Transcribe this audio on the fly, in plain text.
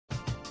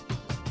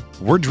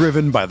We're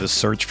driven by the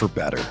search for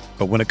better.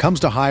 But when it comes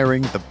to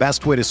hiring, the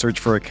best way to search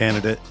for a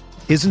candidate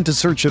isn't to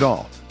search at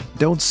all.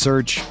 Don't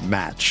search,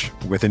 match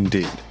with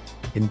Indeed.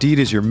 Indeed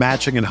is your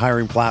matching and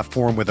hiring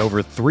platform with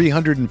over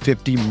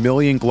 350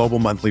 million global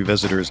monthly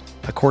visitors,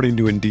 according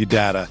to Indeed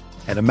data,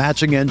 and a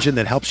matching engine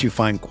that helps you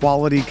find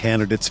quality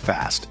candidates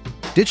fast.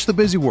 Ditch the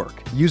busy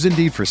work. Use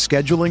Indeed for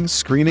scheduling,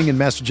 screening, and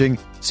messaging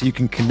so you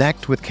can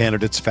connect with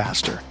candidates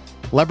faster.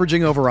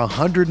 Leveraging over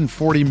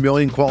 140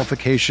 million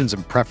qualifications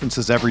and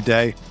preferences every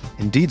day,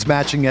 Indeed's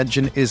matching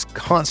engine is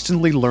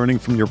constantly learning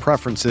from your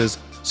preferences,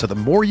 so the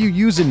more you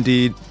use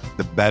Indeed,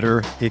 the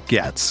better it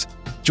gets.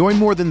 Join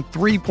more than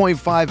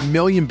 3.5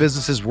 million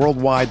businesses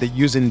worldwide that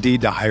use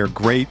Indeed to hire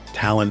great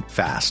talent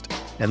fast.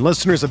 And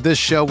listeners of this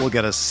show will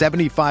get a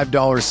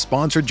 $75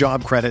 sponsored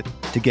job credit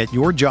to get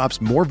your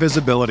jobs more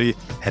visibility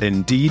at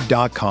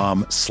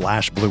Indeed.com/Blue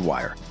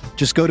Wire.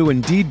 Just go to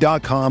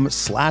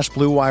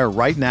Indeed.com/Blue Wire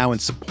right now and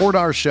support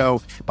our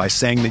show by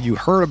saying that you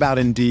heard about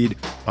Indeed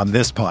on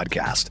this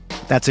podcast.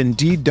 That's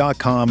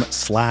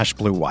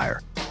Indeed.com/Blue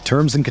Wire.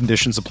 Terms and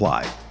conditions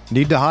apply.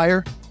 Need to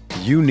hire?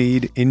 You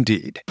need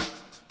Indeed.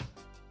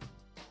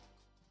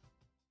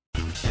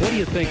 What do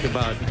you think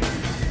about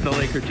the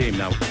Laker team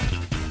now?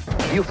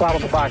 You follow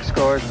the box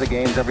scores of the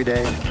games every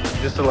day?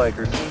 Just the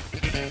Lakers.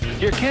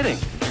 You're kidding.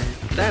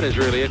 That is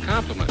really a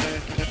compliment.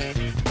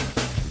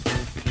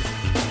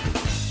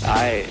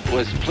 I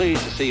was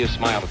pleased to see you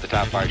smile at the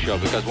top of our show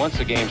because once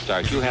the game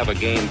starts, you have a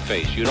game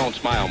face. You don't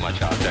smile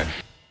much out there.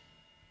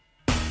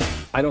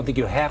 I don't think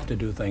you have to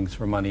do things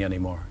for money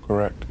anymore.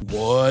 Correct.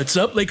 What's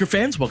up, Laker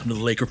fans? Welcome to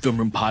the Laker Film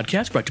Room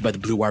Podcast, brought to you by the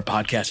Blue Wire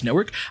Podcast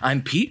Network.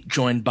 I'm Pete,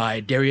 joined by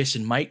Darius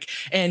and Mike.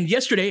 And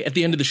yesterday, at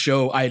the end of the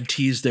show, I had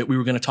teased that we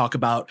were going to talk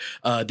about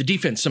the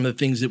defense, some of the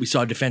things that we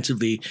saw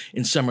defensively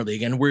in Summer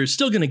League. And we're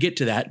still going to get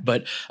to that.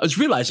 But I was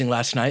realizing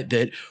last night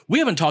that we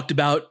haven't talked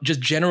about just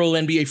general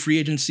NBA free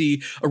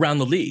agency around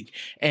the league.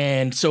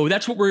 And so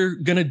that's what we're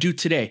going to do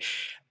today.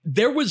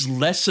 There was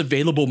less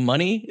available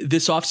money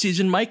this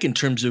offseason, Mike, in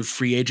terms of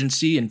free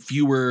agency and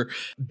fewer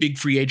big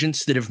free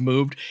agents that have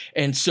moved.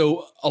 And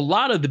so a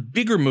lot of the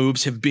bigger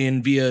moves have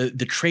been via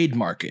the trade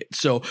market.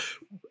 So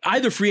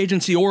either free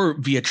agency or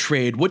via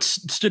trade, what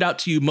stood out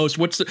to you most?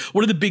 What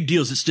are the big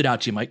deals that stood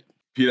out to you, Mike?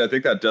 Pete, I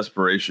think that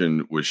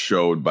desperation was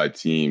showed by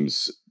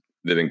teams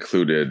that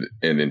included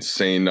an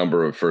insane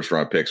number of first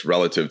round picks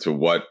relative to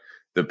what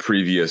the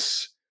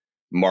previous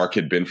mark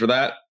had been for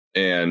that.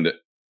 And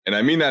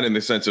I mean that in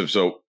the sense of,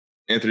 so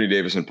Anthony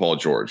Davis and Paul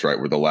George, right,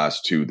 were the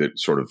last two that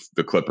sort of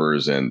the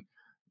Clippers and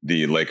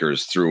the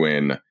Lakers threw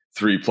in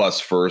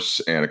 3+ firsts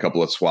and a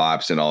couple of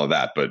swaps and all of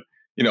that. But,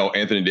 you know,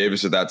 Anthony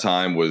Davis at that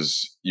time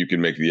was, you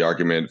can make the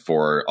argument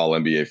for all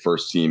NBA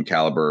first team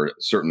caliber,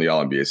 certainly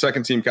all NBA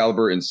second team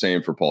caliber, and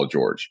same for Paul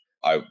George.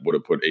 I would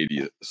have put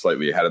AD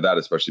slightly ahead of that,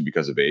 especially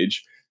because of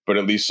age. But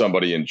at least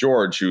somebody in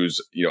George who's,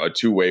 you know, a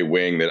two-way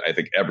wing that I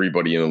think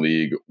everybody in the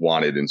league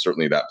wanted, and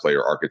certainly that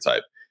player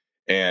archetype.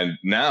 And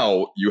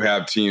now you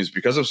have teams,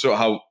 because of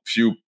how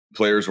few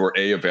players were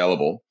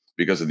available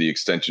because of the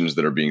extensions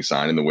that are being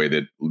signed and the way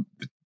that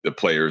the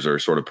players are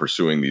sort of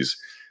pursuing these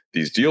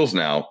deals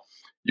now,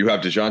 you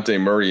have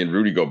DeJounte Murray and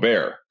Rudy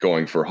Gobert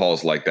going for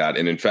hauls like that.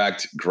 And in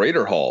fact,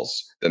 greater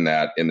hauls than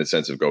that in the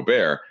sense of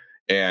Gobert.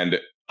 And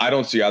I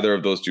don't see either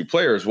of those two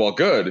players, while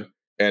good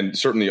and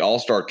certainly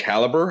all-star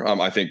caliber.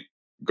 I think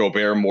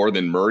Gobert more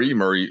than Murray.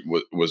 Murray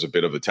was a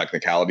bit of a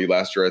technicality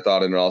last year, I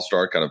thought, in an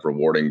all-star, kind of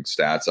rewarding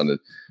stats on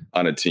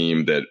a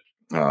team that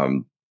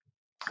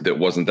that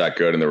wasn't that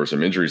good, and there were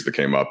some injuries that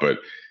came up. But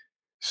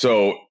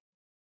so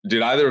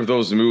did either of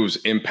those moves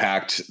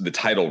impact the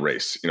title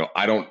race? You know,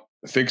 I don't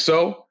think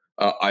so.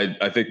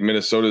 I think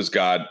Minnesota's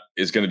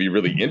is going to be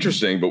really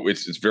interesting, but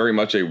it's very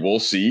much a we'll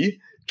see,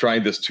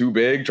 trying this too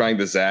big, trying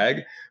to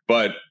zag.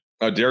 But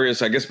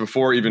Darius, I guess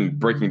before even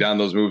breaking down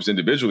those moves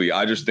individually,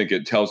 I just think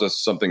it tells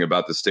us something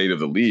about the state of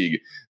the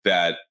league,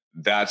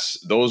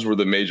 those were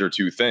the major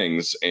two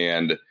things,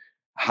 and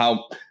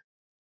how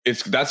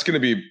that's going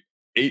to be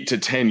 8 to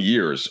 10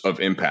 years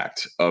of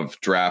impact of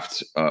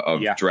draft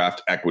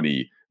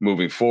equity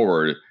moving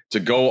forward, to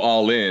go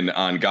all in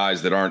on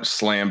guys that aren't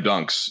slam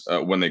dunks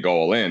when they go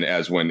all in,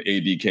 as when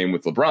AD came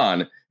with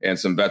LeBron and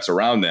some vets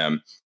around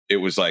them,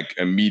 it was like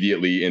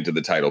immediately into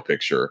the title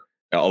picture.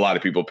 A lot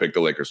of people picked the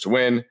Lakers to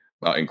win,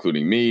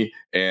 including me,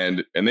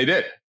 and they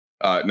did.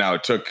 Now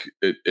it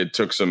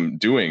took some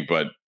doing,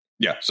 but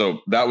yeah. So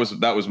that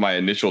was my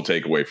initial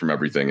takeaway from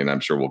everything, and I'm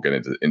sure we'll get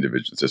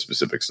into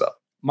specific stuff.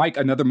 Mike,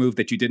 another move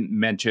that you didn't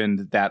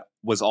mention that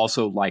was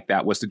also like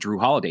that was the Drew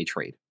Holiday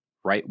trade,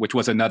 right? Which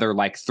was another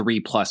like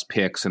 3+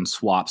 picks and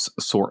swaps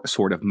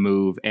sort of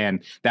move,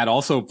 and that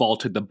also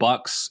vaulted the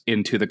Bucks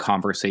into the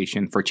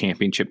conversation for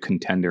championship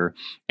contender.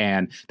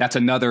 And that's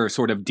another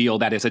sort of deal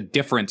that is a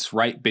difference,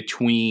 right,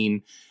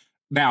 between.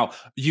 Now,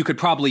 you could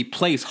probably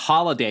place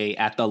Holiday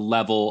at the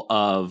level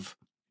of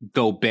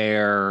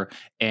Gobert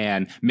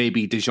and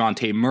maybe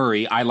DeJounte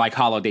Murray. I like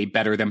Holiday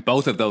better than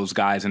both of those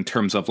guys in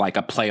terms of like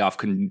a playoff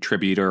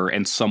contributor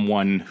and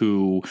someone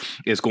who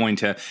is going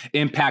to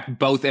impact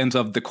both ends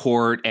of the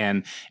court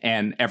and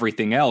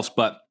everything else.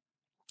 But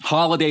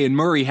Holiday and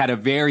Murray had a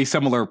very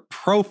similar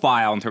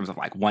profile in terms of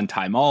like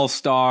one-time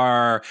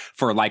all-star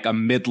for like a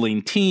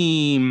middling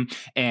team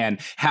and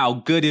how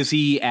good is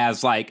he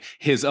as like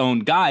his own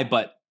guy.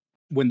 But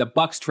when the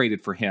Bucks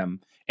traded for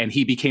him and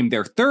he became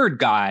their third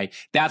guy,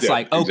 that's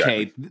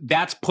okay,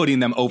 that's putting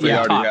them over the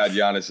top. They already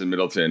had Giannis and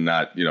Middleton,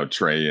 not,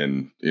 Trey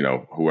and,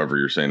 whoever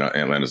you're saying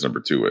Atlanta's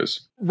number 2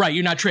 is. Right.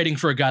 You're not trading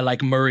for a guy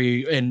like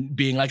Murray and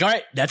being like, all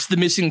right, that's the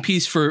missing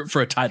piece for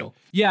a title.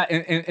 Yeah.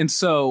 And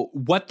so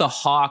what the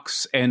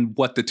Hawks and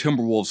what the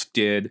Timberwolves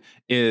did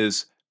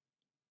is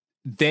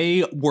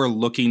they were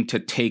looking to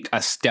take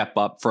a step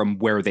up from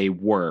where they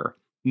were.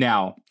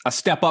 Now, a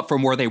step up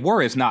from where they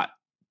were is not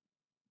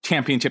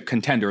championship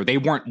contender. They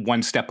weren't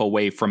one step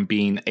away from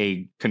being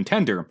a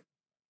contender.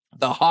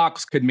 The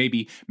Hawks could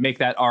maybe make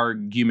that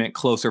argument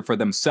closer for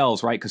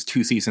themselves, right? Because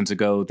 2 seasons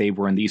ago, they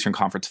were in the Eastern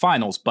Conference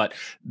Finals, but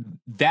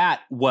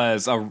that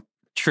was a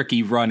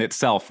tricky run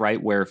itself,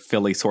 right? Where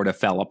Philly sort of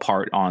fell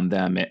apart on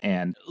them,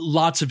 and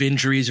lots of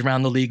injuries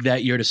around the league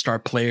that year to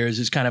start players.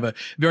 Is kind of a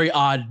very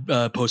odd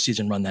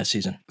postseason run that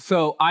season.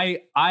 So I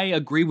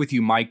agree with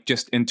you, Mike,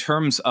 just in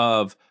terms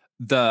of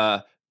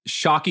the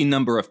shocking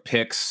number of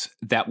picks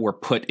that were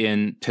put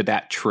into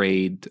that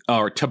trade,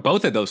 or to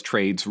both of those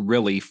trades,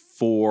 really,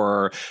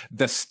 for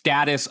the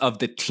status of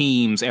the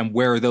teams and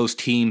where those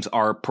teams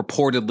are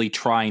purportedly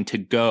trying to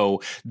go.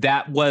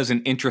 That was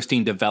an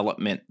interesting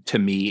development to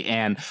me.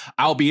 And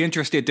I'll be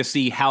interested to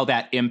see how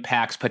that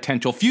impacts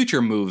potential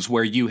future moves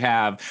where you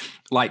have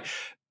like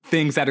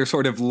things that are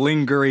sort of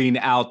lingering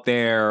out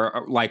there,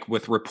 like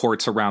with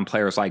reports around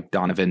players like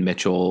Donovan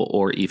Mitchell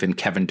or even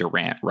Kevin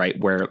Durant, right?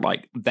 Where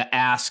like the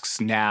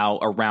asks now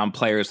around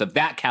players of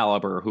that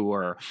caliber who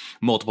are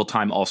multiple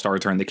time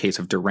All-Stars, or in the case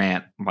of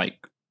Durant,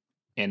 like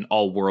an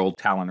all-world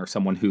talent or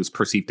someone who's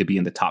perceived to be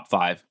in the top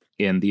 5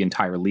 in the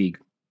entire league.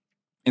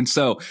 And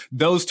so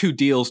those 2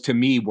 deals to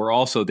me were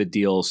also the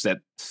deals that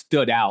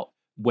stood out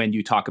when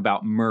you talk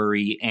about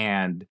Murray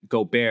and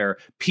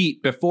Gobert.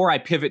 Pete, before I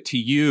pivot to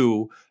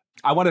you,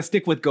 I want to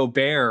stick with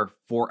Gobert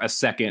for a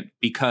second,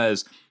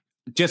 because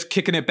just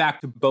kicking it back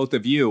to both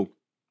of you,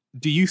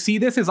 do you see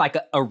this as like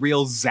a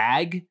real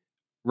zag,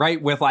 right?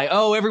 With like,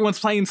 oh, everyone's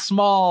playing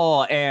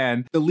small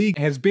and the league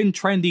has been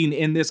trending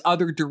in this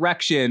other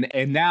direction.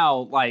 And now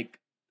like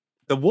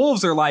the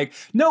Wolves are like,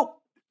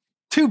 nope,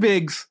 2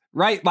 bigs,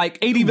 right?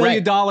 Like $80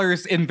 million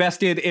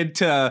invested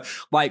into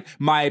like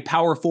my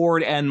power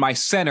forward and my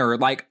center.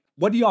 Like,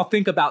 what do y'all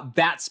think about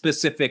that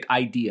specific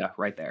idea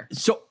right there?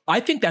 So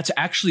I think that's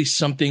actually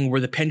something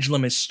where the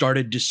pendulum has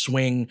started to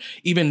swing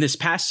even this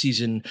past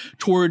season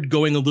toward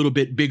going a little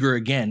bit bigger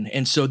again.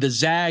 And so the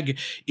zag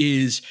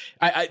is,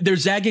 they're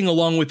zagging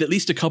along with at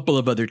least a couple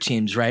of other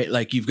teams, right?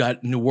 Like you've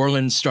got New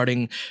Orleans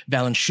starting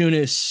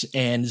Valanciunas,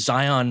 and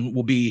Zion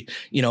will be,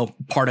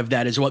 part of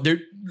that as well.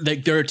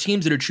 There are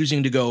teams that are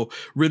choosing to go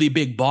really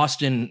big.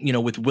 Boston,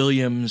 with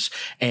Williams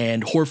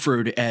and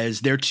Horford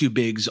as their 2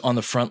 bigs on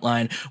the front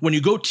line. When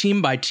you go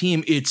team by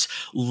team, it's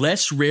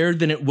less rare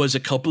than it was a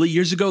couple of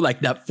years ago.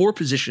 Like that 4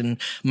 position,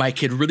 Mike,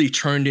 had really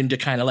turned into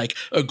kind of like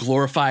a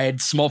glorified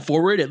small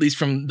forward, at least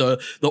from the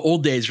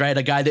old days, right?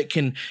 A guy that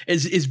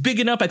is big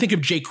enough. I think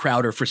of Jay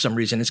Crowder for some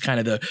reason is kind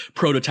of the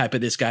prototype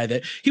of this guy,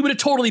 that he would have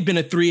totally been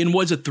a 3 and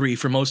was a 3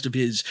 for most of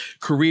his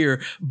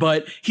career,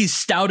 but he's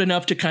stout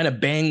enough to kind of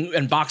bang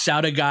and box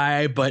out a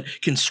guy, but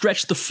can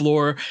stretch the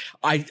floor.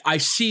 I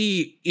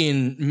see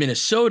in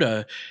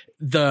Minnesota,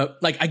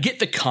 I get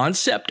the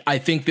concept. I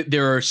think that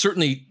there are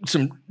certainly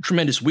some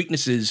tremendous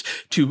weaknesses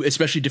to,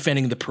 especially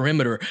defending the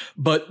perimeter.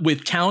 But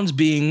with Towns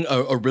being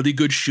a really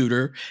good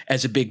shooter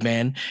as a big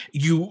man,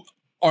 you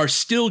are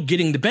still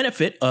getting the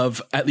benefit of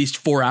at least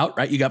 4 out,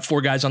 right? You got 4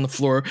 guys on the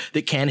floor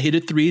that can hit a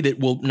 3, that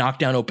will knock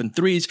down open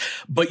threes,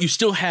 but you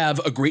still have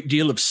a great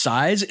deal of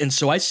size. And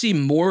so I see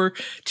more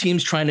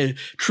teams trying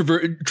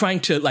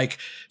to like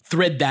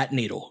thread that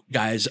needle,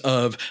 guys,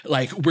 of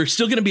like, we're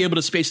still going to be able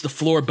to space the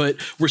floor, but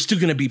we're still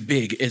going to be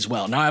big as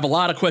well. Now I have a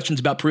lot of questions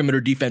about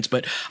perimeter defense,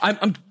 but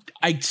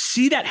I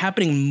see that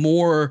happening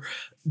more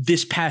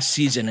this past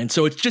season. And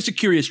so it's just a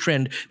curious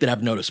trend that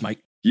I've noticed, Mike.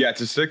 Yeah,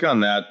 to stick on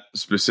that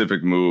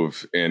specific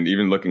move and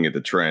even looking at the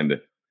trend,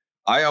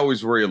 I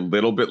always worry a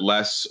little bit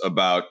less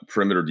about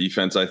perimeter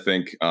defense, I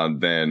think,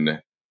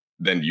 than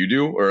you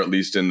do, or at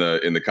least in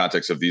the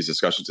context of these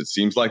discussions, it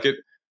seems like it.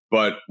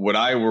 But what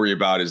I worry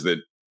about is that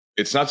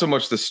it's not so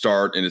much the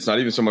start, and it's not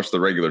even so much the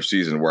regular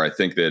season, where I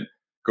think that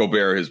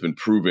Gobert has been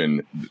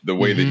proven the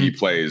way that he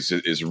plays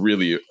is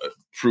really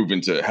proven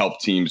to help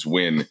teams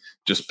win,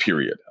 just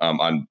period,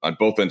 on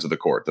both ends of the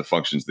court, the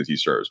functions that he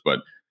serves. But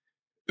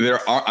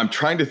I'm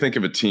trying to think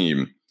of a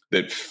team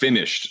that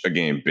finished a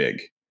game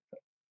big.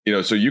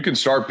 So you can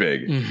start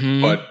big,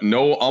 but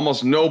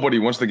almost nobody,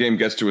 once the game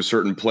gets to a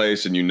certain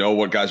place and you know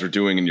what guys are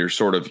doing, and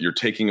you're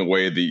taking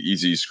away the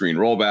easy screen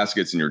roll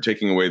baskets and you're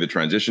taking away the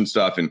transition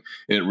stuff, and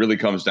it really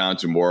comes down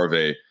to more of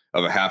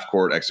a half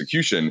court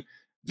execution.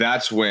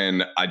 That's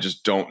when I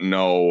just don't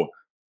know.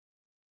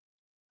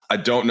 I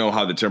don't know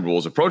how the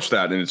Timberwolves approach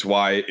that, and it's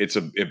why it's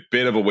a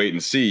bit of a wait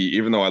and see.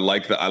 Even though I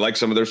like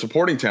some of their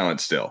supporting talent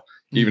still,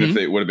 even if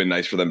it would have been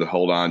nice for them to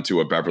hold on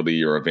to a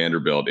Beverly or a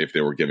Vanderbilt if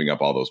they were giving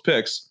up all those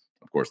picks.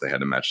 Of course, they had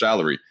to match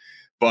salary.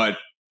 But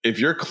if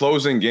you're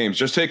closing games,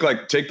 just take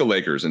the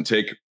Lakers and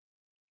take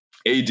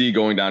AD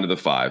going down to the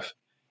 5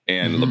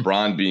 and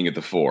LeBron being at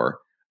the 4.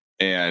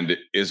 And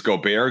is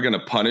Gobert going to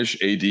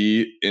punish AD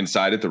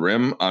inside at the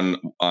rim on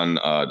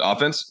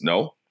offense?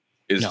 No.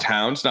 Is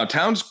Towns? Now,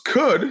 Towns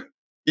could.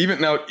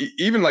 Even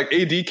like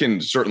AD can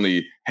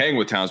certainly hang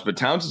with Towns, but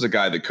Towns is a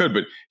guy that could,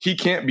 but he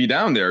can't be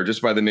down there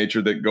just by the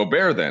nature that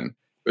Gobert then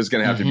is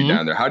going to have to be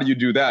down there. How do you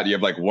do that? You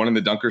have like one in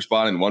the dunker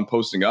spot and one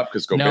posting up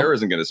because Gobert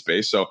isn't going to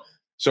space.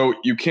 So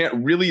you can't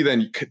really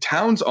then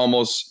Towns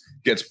almost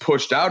gets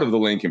pushed out of the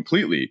lane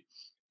completely.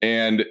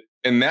 And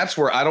that's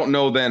where I don't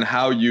know then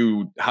how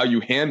you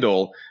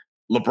handle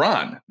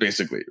LeBron,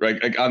 basically,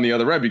 right? Like on the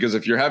other end, because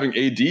if you're having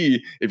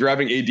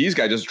AD's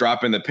guy just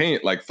drop in the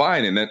paint, like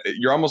fine. And then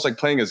you're almost like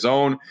playing a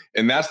zone.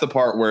 And that's the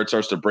part where it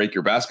starts to break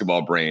your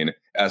basketball brain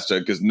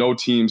because no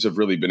teams have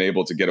really been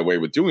able to get away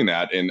with doing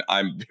that. And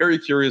I'm very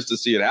curious to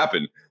see it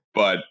happen.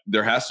 But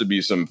there has to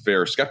be some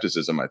fair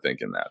skepticism, I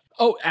think, in that.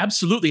 Oh,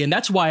 absolutely. And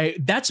that's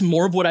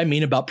more of what I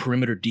mean about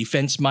perimeter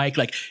defense, Mike.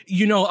 Like,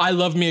 I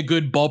love me a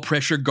good ball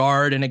pressure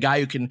guard and a guy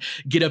who can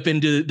get up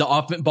into the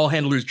ball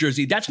handler's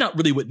jersey. That's not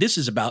really what this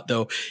is about,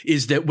 though,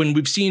 is that when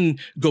we've seen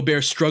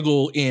Gobert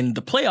struggle in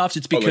the playoffs,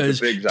 it's because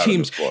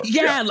teams.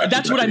 Yeah,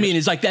 that's what I mean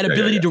is like that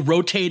ability to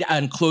rotate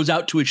and close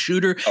out to a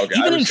shooter,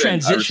 even in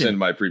transition. I rescind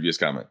my previous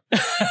comment.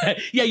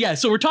 Yeah.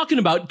 So we're talking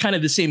about kind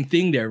of the same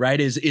thing there, right?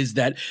 Is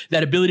that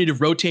ability to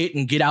rotate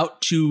and get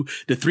out to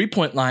the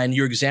 3-point line.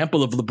 Your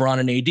example of LeBron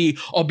and AD,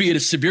 albeit a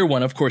severe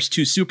one, of course,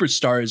 2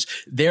 superstars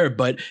there,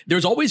 but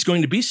there's always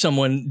going to be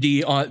someone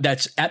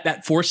that's at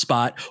that 4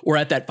 spot or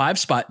at that 5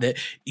 spot that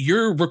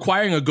you're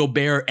requiring a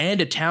Gobert and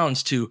a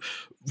Towns to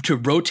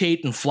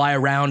rotate and fly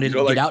around and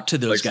get out to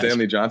those guys.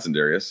 Stanley Johnson,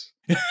 Darius.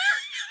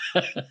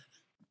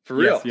 For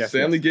real. Yes,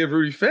 Stanley gave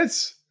Rudy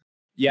fits.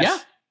 Yes. Yeah.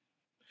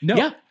 No.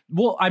 Yeah.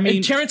 Well, I mean,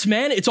 and Terrence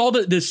Mann, it's all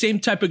the same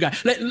type of guy.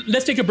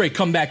 Let's take a break.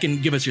 Come back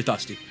and give us your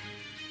thoughts, Steve.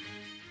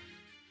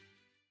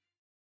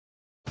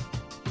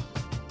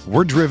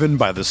 We're driven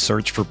by the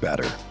search for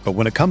better. But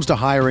when it comes to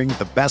hiring,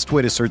 the best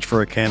way to search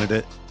for a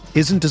candidate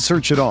isn't to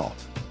search at all.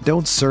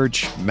 Don't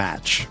search,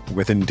 match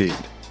with Indeed.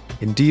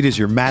 Indeed is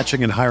your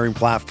matching and hiring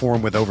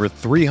platform with over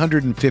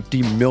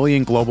 350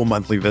 million global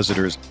monthly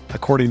visitors,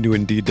 according to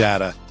Indeed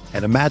data,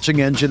 and a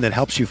matching engine that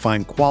helps you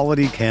find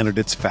quality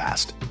candidates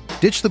fast.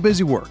 Ditch the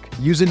busy work.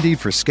 Use Indeed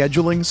for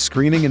scheduling,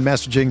 screening, and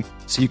messaging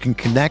so you can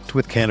connect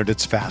with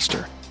candidates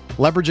faster.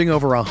 Leveraging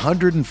over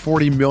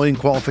 140 million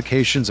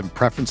qualifications and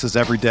preferences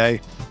every day,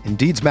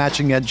 Indeed's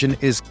matching engine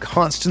is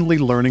constantly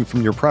learning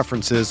from your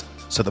preferences,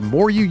 so the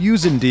more you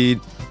use Indeed,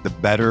 the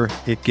better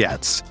it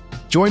gets.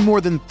 Join more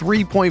than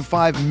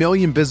 3.5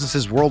 million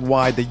businesses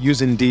worldwide that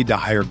use Indeed to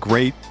hire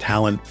great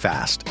talent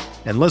fast.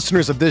 And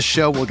listeners of this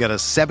show will get a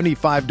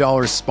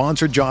 $75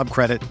 sponsored job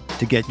credit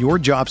to get your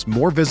jobs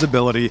more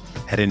visibility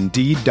at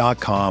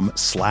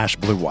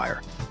Indeed.com/Blue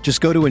Wire. Just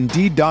go to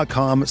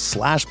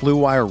Indeed.com/Blue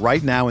Wire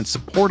right now and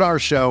support our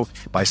show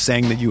by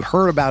saying that you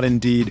heard about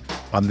Indeed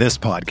on this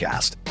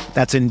podcast.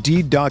 That's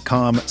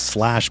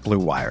Indeed.com/Blue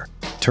Wire.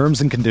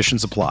 Terms and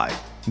conditions apply.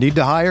 Need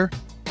to hire?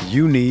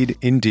 You need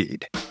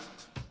Indeed.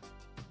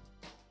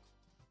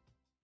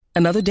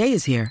 Another day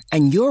is here,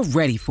 and you're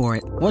ready for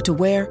it. What to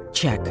wear?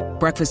 Check.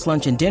 Breakfast,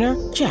 lunch, and dinner?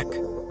 Check.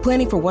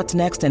 Planning for what's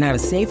next and how to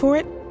save for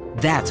it?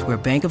 That's where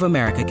Bank of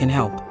America can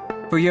help.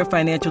 For your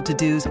financial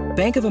to-dos,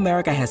 Bank of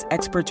America has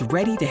experts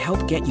ready to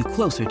help get you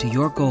closer to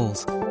your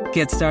goals.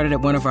 Get started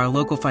at one of our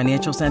local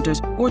financial centers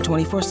or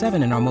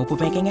 24/7 in our mobile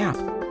banking app.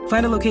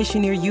 Find a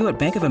location near you at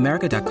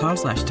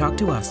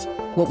bankofamerica.com/talktous.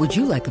 What would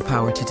you like the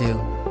power to do?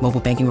 Mobile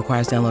banking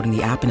requires downloading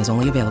the app and is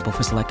only available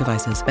for select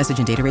devices. Message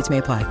and data rates may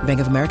apply. Bank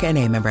of America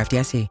NA, member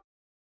FDIC.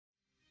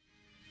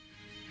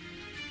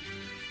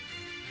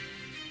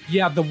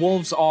 Yeah, the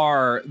Wolves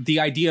are the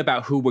idea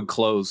about who would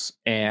close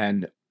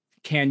and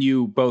can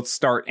you both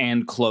start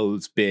and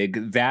close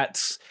big?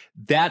 That's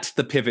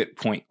the pivot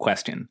point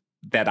question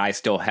that I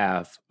still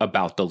have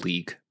about the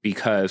league.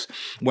 Because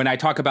when I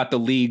talk about the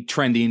league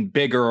trending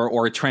bigger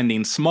or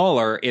trending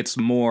smaller, it's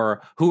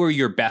more who are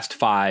your best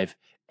 5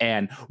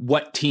 and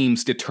what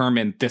teams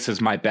determine this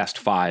is my best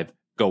 5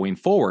 going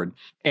forward.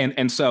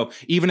 And so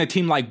even a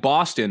team like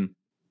Boston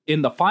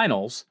in the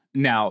finals,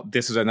 now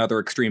this is another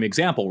extreme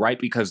example, right?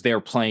 Because they're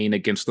playing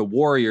against the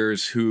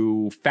Warriors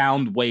who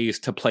found ways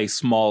to play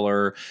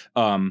smaller,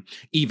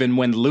 even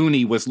when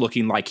Looney was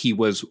looking like he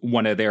was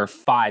one of their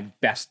 5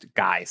 best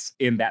guys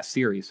in that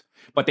series.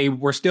 But they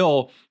were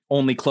still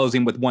only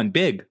closing with one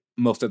big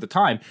most of the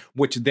time,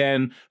 which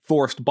then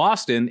forced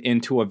Boston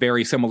into a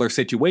very similar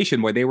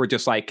situation where they were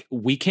just like,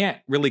 we can't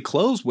really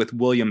close with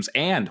Williams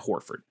and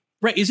Horford.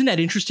 Right. Isn't that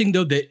interesting,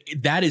 though,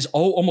 that is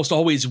almost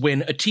always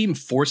when a team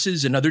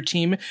forces another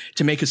team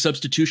to make a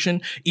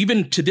substitution,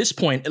 even to this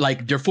point,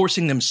 like they're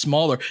forcing them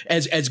smaller.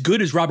 As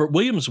good as Robert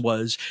Williams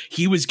was,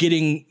 he was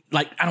getting,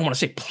 like, I don't want to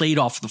say played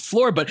off the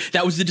floor, but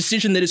that was the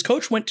decision that his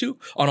coach went to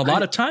on a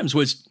lot of times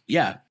was,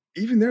 yeah.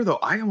 even there, though,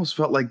 I almost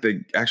felt like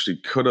they actually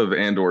could have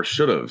and or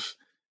should have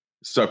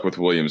stuck with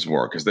Williams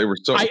more because they were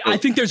so. I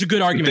think there's a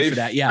good argument for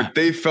that. Yeah, but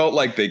they felt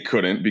like they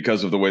couldn't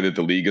because of the way that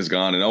the league has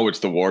gone. And it's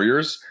the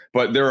Warriors,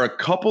 but there are a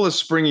couple of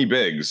springy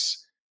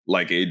bigs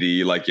like AD,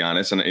 like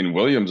Giannis, and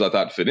Williams. I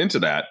thought fit into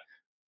that.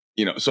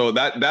 So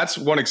that's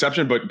one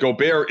exception. But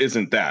Gobert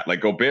isn't that.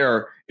 Like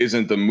Gobert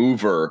isn't the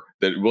mover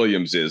that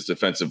Williams is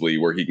defensively,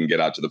 where he can get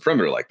out to the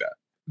perimeter like that.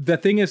 The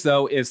thing is,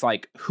 though, is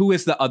like who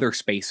is the other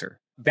spacer?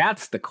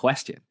 That's the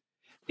question.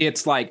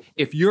 It's like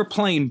if you're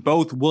playing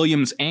both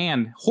Williams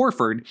and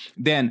Horford,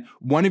 then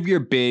one of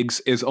your bigs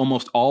is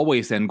almost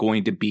always then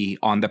going to be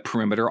on the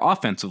perimeter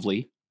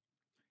offensively.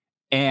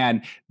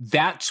 And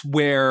that's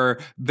where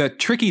the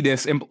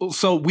trickiness.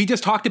 So we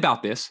just talked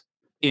about this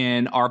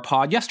in our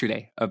pod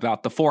yesterday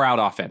about the 4-out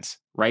offense,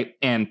 right?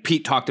 And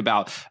Pete talked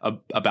about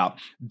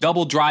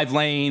double drive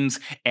lanes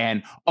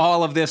and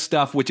all of this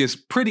stuff, which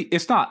is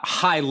it's not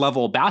high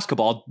level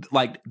basketball.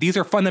 Like these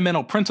are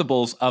fundamental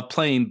principles of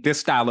playing this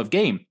style of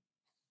game.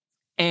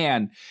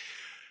 And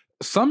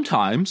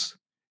sometimes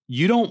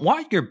you don't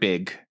want your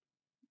big.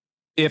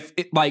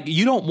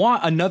 You don't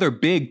want another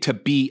big to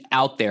be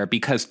out there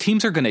because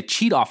teams are going to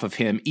cheat off of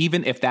him,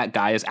 even if that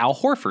guy is Al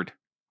Horford,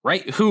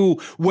 right?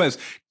 Who was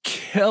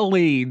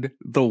killing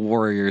the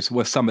Warriors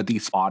with some of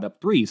these spot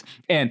up threes.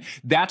 And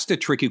that's the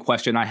tricky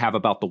question I have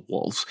about the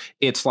Wolves.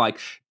 It's like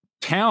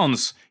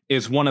Towns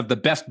is one of the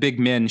best big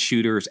men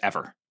shooters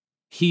ever.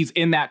 He's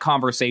in that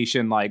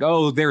conversation like,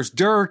 oh, there's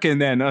Dirk.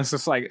 And then it's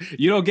just like,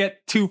 you don't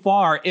get too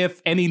far,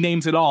 if any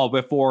names at all,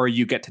 before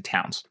you get to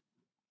Towns.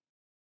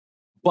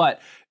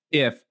 But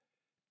if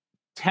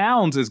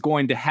Towns is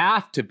going to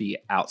have to be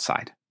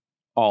outside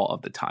all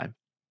of the time,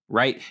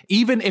 right?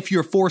 Even if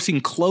you're forcing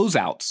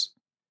closeouts,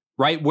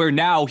 right? Where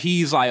now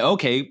he's like,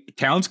 okay,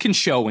 Towns can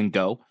show and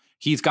go.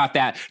 He's got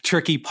that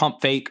tricky pump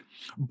fake.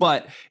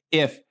 But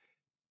if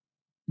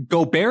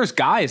Gobert's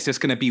guy is just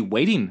going to be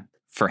waiting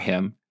for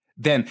him,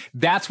 then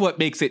that's what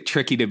makes it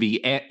tricky to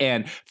be.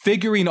 And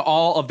figuring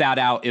all of that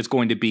out is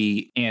going to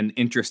be an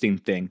interesting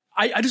thing.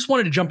 I just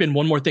wanted to jump in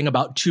one more thing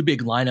about two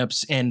big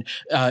lineups,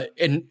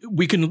 and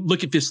we can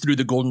look at this through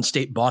the Golden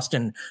State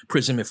Boston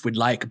prism if we'd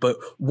like. But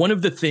one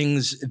of the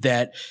things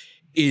that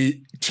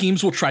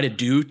teams will try to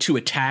do to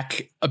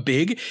attack a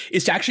big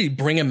is to actually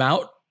bring him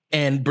out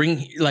and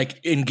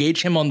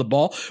engage him on the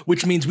ball,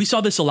 which means we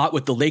saw this a lot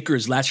with the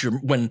Lakers last year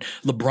when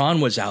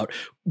LeBron was out.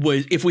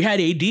 Was if we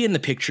had AD in the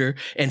picture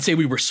and say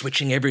we were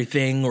switching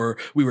everything or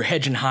we were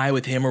hedging high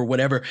with him or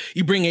whatever,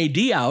 you bring AD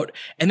out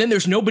and then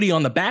there's nobody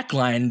on the back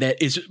line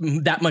that is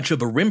that much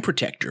of a rim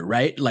protector,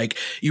 right? Like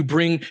you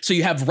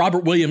have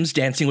Robert Williams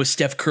dancing with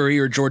Steph Curry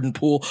or Jordan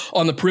Poole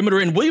on the perimeter,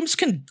 and Williams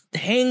can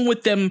hang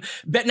with them.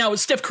 But now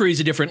Steph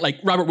Curry's a different, like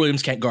Robert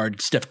Williams can't guard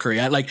Steph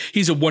Curry.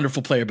 He's a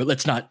wonderful player, but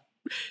let's not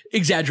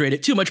exaggerate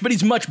it too much, but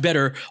he's much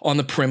better on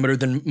the perimeter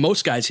than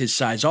most guys his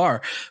size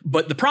are.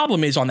 But the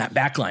problem is on that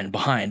back line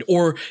behind,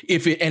 or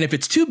if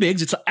it's two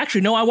bigs, it's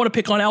actually, no, I want to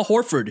pick on Al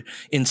Horford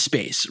in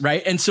space.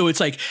 Right. And so it's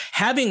like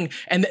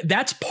and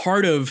that's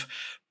part of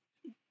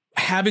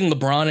having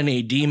LeBron and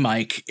AD,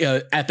 Mike,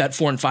 at that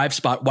 4 and 5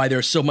 spot, why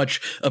there's so much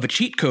of a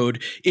cheat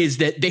code is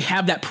that they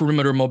have that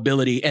perimeter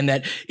mobility, and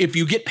that if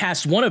you get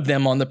past one of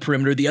them on the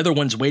perimeter, the other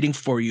one's waiting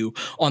for you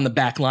on the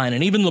back line.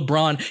 And even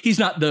LeBron, he's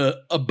not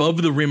the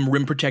above the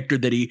rim protector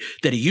that he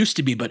used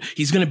to be, but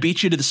he's going to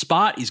beat you to the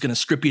spot. He's going to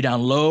strip you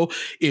down low.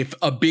 If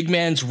a big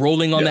man's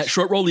rolling on that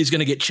short roll, he's going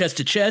to get chest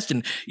to chest,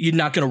 and you're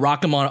not going to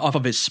rock him off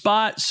of his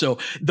spot. So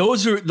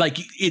those are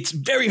it's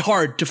very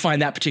hard to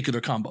find that particular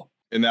combo.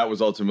 And that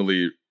was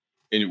ultimately,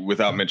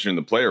 without mentioning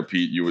the player,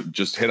 Pete, you would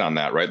just hit on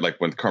that, right? Like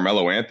when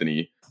Carmelo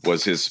Anthony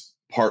was his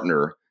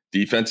partner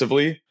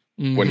defensively,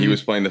 when he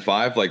was playing the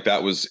 5, like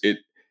that was it.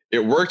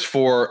 It worked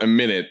for a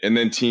minute, and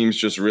then teams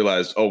just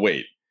realized, oh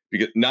wait,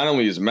 because not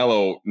only is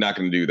Melo not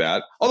going to do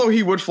that, although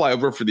he would fly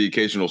over for the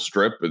occasional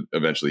strip, but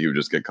eventually he would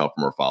just get caught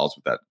for more fouls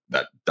with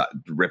that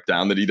rip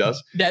down that he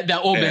does. That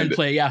old man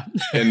play, yeah.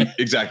 And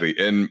exactly,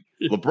 and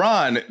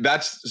LeBron,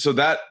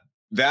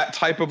 that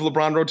type of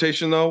LeBron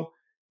rotation though.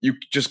 You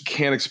just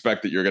can't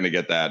expect that you're going to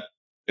get that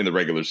in the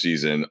regular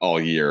season all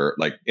year,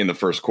 like in the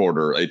first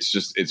quarter.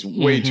 It's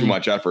way too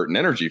much effort and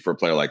energy for a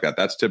player like that.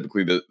 That's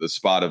typically the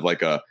spot of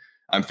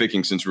I'm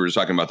thinking, since we were just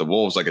talking about the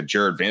Wolves, like a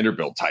Jared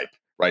Vanderbilt type,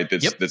 right?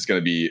 That's going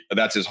to be,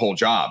 that's his whole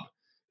job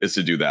is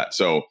to do that.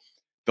 So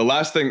the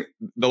last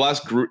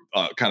group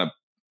kind of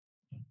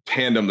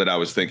tandem that I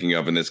was thinking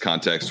of in this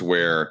context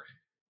where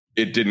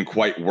it didn't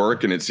quite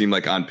work, and it seemed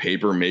like on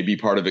paper maybe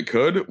part of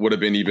it would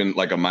have been even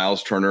like a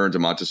Miles Turner and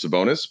Domantas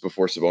Sabonis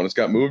before Sabonis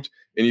got moved.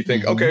 And you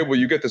think, okay, well,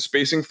 you get the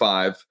spacing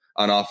 5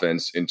 on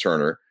offense in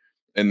Turner,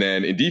 and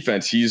then in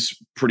defense, he's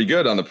pretty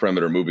good on the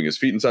perimeter, moving his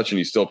feet and such, and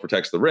he still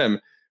protects the rim.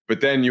 But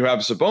then you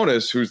have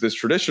Sabonis, who's this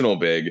traditional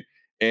big,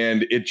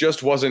 and it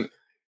just wasn't.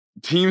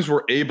 Teams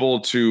were able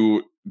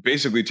to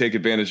basically take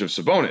advantage of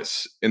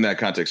Sabonis in that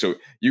context. So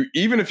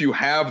even if you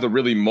have the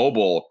really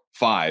mobile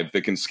 5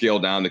 that can scale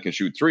down, that can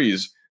shoot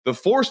threes, the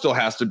 4 still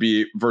has to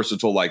be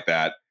versatile like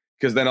that,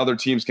 because then other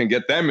teams can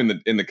get them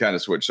in the kind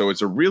of switch. So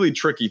it's a really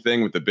tricky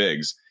thing with the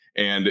bigs.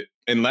 And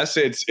unless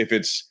if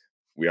it's,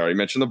 we already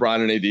mentioned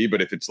LeBron and AD,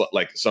 but if it's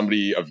like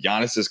somebody of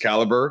Giannis's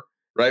caliber,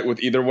 right,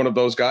 with either one of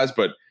those guys,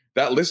 but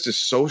that list is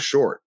so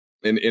short.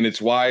 And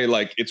it's why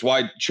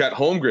Chet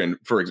Holmgren,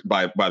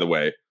 by the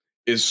way,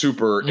 is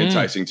super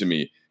enticing to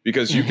me,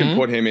 because you can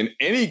put him in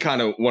any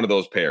kind of one of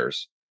those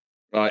pairs.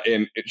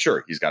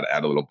 Sure, he's got to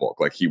add a little bulk,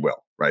 like he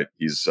will, right?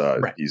 He's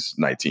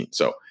 19.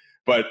 So,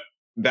 but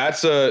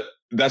that's a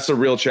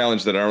real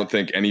challenge that I don't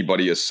think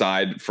anybody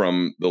aside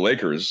from the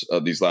Lakers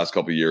these last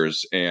couple of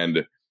years,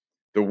 and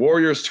the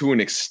Warriors to an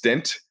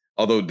extent,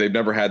 although they've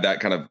never had that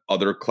kind of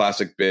other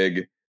classic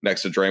big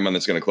next to Draymond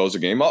that's going to close a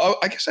game. I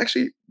guess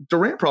actually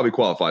Durant probably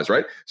qualifies,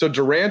 right? So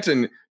Durant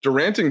and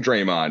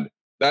Draymond,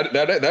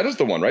 that is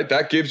the one, right?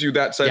 That gives you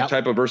that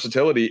type of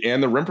versatility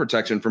and the rim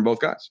protection from both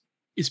guys.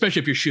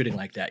 Especially if you're shooting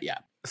like that, yeah.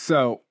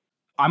 So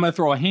I'm going to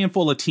throw a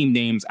handful of team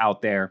names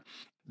out there.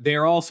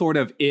 They're all sort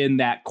of in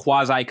that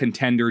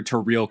quasi-contender to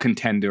real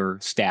contender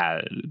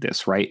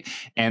status, right?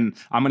 And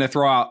I'm going to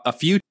throw out a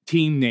few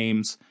team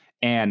names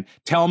and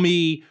tell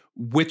me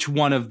which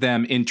one of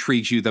them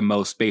intrigues you the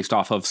most based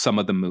off of some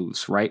of the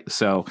moves, right?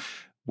 So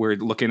we're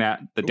looking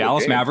at the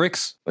Dallas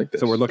Mavericks.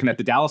 So we're looking at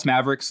the Dallas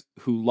Mavericks,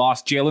 who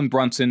lost Jalen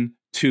Brunson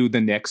to the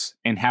Knicks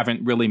and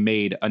haven't really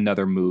made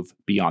another move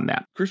beyond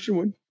that. Christian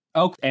Wood.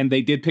 Oh, and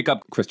they did pick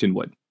up Christian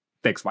Wood.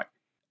 Thanks, Mike.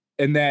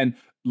 And then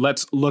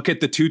let's look at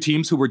the two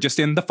teams who were just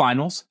in the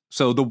finals.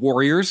 So the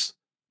Warriors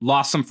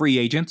lost some free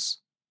agents,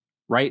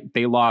 right?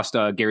 They lost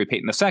Gary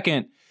Payton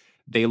II.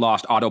 They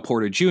lost Otto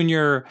Porter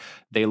Jr.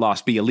 They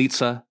lost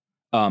Bielitsa.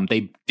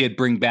 They did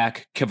bring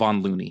back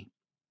Kevon Looney.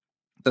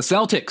 The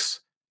Celtics,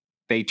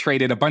 they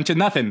traded a bunch of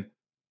nothing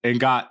and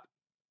got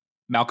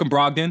Malcolm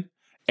Brogdon,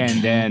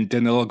 and then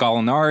Danilo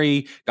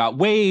Gallinari got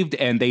waived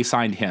and they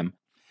signed him.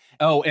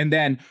 Oh, and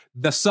then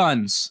the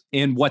Suns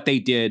in what they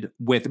did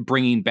with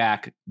bringing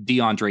back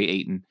DeAndre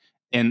Ayton.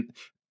 And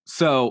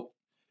so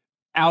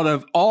out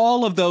of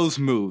all of those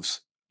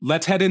moves,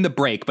 let's head into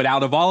break. But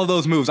out of all of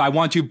those moves, I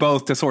want you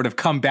both to sort of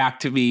come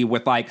back to me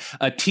with like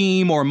a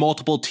team or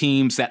multiple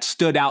teams that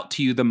stood out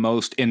to you the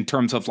most in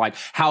terms of like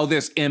how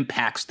this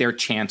impacts their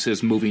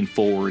chances moving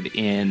forward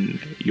in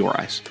your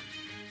eyes.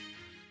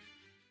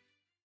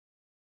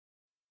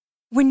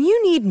 When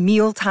you need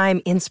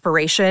mealtime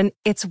inspiration,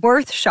 it's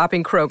worth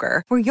shopping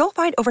Kroger, where you'll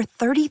find over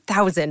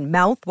 30,000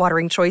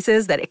 mouth-watering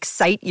choices that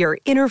excite your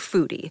inner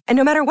foodie. And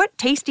no matter what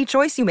tasty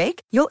choice you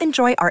make, you'll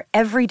enjoy our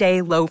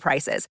everyday low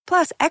prices,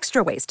 plus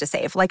extra ways to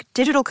save, like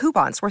digital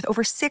coupons worth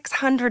over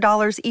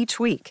 $600 each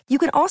week. You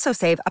can also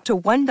save up to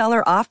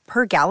 $1 off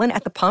per gallon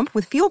at the pump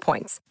with fuel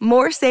points.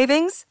 More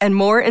savings and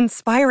more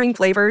inspiring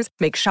flavors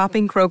make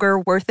shopping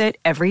Kroger worth it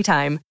every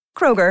time.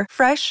 Kroger,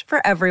 fresh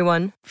for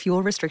everyone.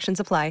 Fuel restrictions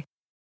apply.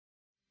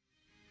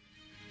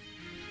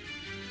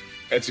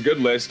 It's a good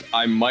list.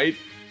 I might,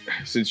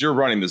 since you're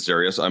running this,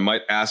 Darius, I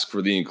might ask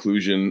for the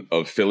inclusion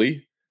of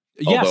Philly.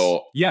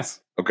 Yes.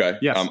 Okay.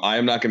 Yes. I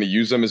am not going to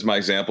use them as my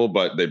example,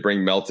 but they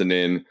bring Melton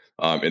in,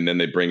 and then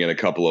they bring in a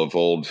couple of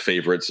old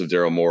favorites of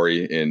Daryl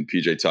Morey and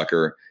PJ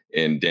Tucker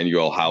and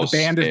Daniel House. The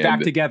band is back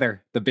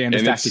together.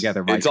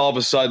 Mike. It's all of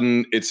a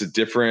sudden, it's a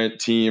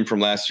different team from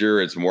last year.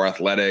 It's more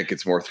athletic.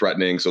 It's more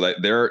threatening. So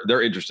that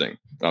they're interesting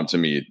to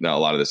me. Now,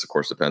 a lot of this, of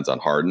course, depends on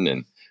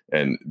Harden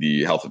and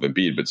the health of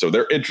Embiid, but so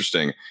they're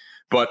interesting.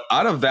 But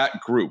out of that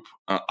group,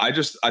 I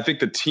think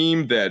the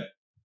team that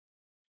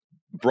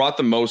brought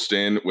the most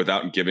in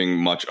without giving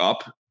much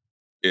up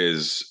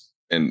is,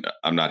 and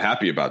I'm not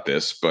happy about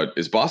this, but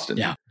is Boston.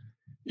 Yeah.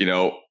 You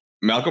know,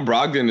 Malcolm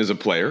Brogdon is a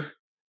player.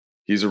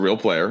 He's a real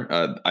player.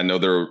 I know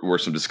there were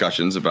some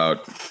discussions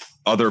about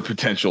other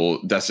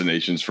potential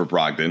destinations for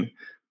Brogdon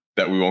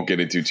that we won't get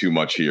into too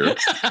much here.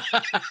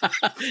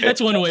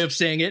 That's one way of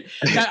saying it.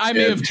 I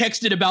may have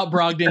texted about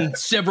Brogdon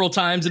several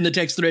times in the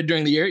text thread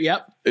during the year.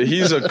 Yep.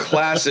 He's a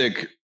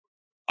classic.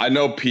 I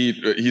know Pete,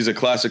 he's a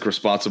classic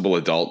responsible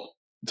adult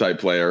type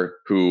player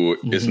who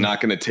is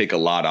not going to take a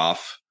lot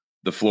off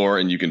the floor,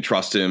 and you can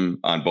trust him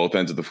on both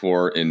ends of the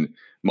floor in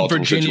multiple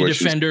Virginia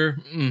situations. defender.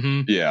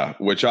 Mm-hmm. Yeah.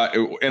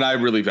 I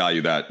really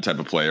value that type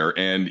of player.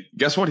 And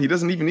guess what? He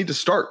doesn't even need to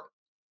start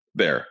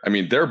there. I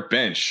mean, their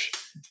bench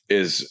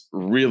is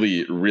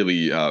really,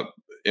 really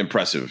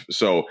impressive.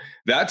 So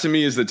that to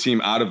me is the team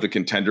out of the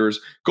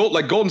contenders.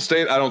 Golden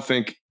State, I don't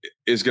think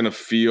is going to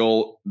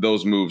feel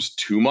those moves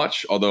too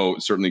much, although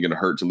it's certainly going to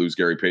hurt to lose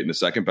Gary Payton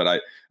II.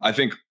 But I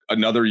think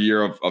another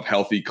year of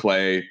healthy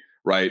Clay,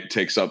 right,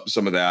 takes up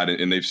some of that,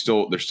 and they're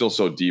still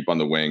so deep on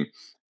the wing.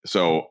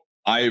 So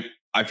I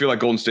feel like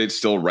Golden State's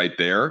still right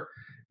there,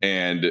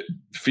 and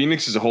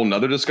Phoenix is a whole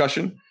nother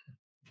discussion.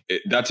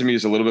 That to me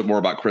is a little bit more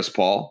about Chris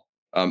Paul.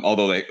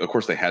 Although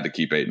they had to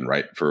keep Ayton,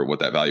 right, for what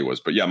that value was.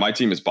 But yeah, my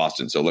team is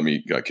Boston. So let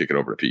me kick it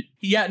over to Pete.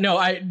 Yeah,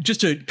 no,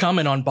 just to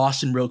comment on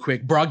Boston real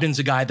quick. Brogdon's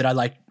a guy that I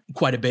like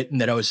quite a bit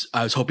and that I was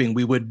hoping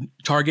we would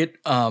target.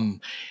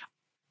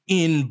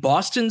 In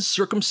Boston's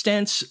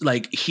circumstance,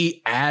 like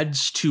he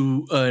adds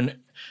to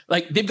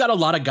Like, they've got a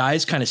lot of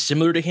guys kind of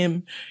similar to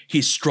him.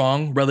 He's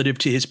strong relative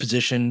to his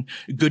position,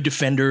 good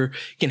defender,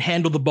 can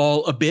handle the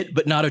ball a bit,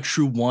 but not a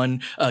true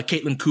one.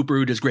 Caitlin Cooper,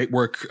 who does great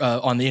work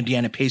on the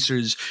Indiana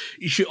Pacers,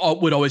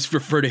 would always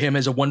refer to him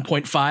as a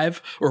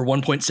 1.5 or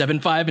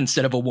 1.75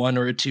 instead of a 1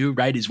 or a 2,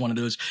 right? He's one of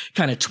those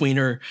kind of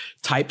tweener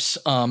types.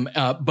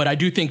 But I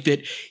do think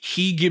that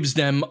he gives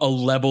them a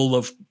level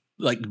of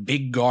like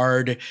big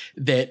guard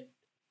that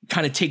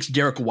kind of takes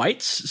Derek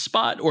White's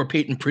spot or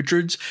Peyton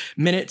Pritchard's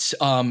minutes.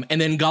 And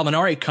then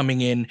Gallinari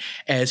coming in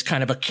as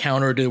kind of a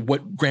counter to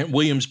what Grant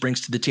Williams brings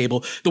to the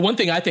table. The one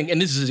thing I think,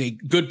 and this is a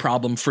good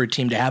problem for a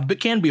team to have, but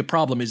can be a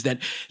problem, is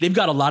that they've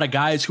got a lot of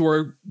guys who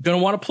are going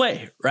to want to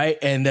play, right?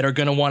 And that are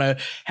going to want to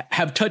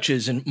have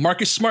touches. And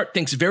Marcus Smart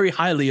thinks very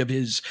highly of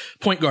his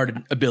point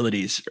guard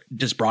abilities.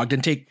 Does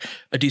Brogdon take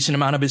a decent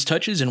amount of his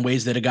touches in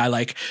ways that a guy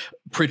like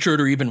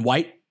Pritchard or even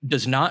White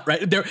does not,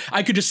 right?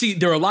 I could just see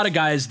there are a lot of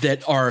guys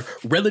that are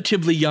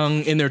relatively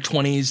young in their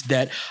 20s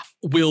that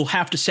will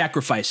have to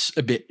sacrifice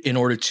a bit in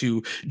order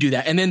to do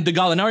that. And then the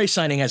Gallinari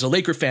signing, as a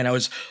Laker fan, I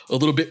was a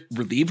little bit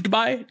relieved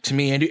by. To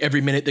me,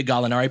 every minute that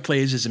Gallinari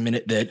plays is a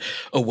minute that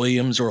a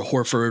Williams or a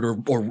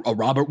Horford or a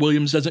Robert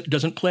Williams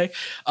doesn't play.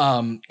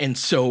 And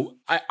so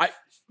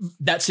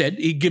that said,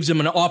 he gives him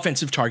an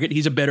offensive target.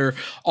 He's a better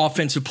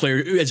offensive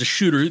player as a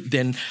shooter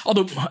than,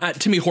 although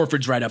to me,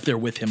 Horford's right up there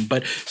with him.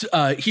 But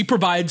he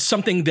provides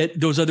something that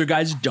those other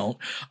guys don't.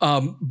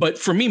 But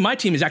for me, my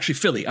team is actually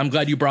Philly. I'm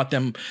glad you brought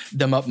them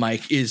up,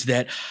 Mike, is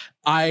that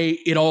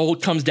it all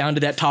comes down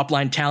to that top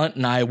line talent,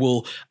 and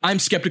I'm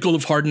skeptical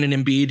of Harden and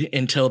Embiid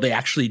until they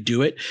actually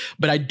do it.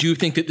 But I do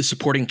think that the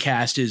supporting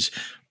cast is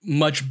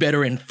much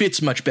better and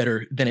fits much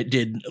better than it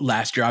did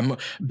last year. I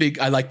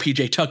like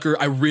PJ Tucker.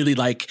 I really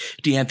like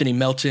DeAnthony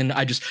Melton.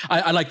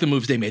 I like the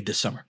moves they made this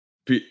summer.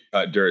 Pete,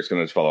 Darius,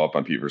 going to follow up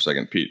on Pete for a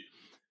second. Pete,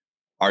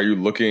 are you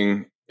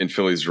looking in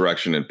Philly's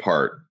direction in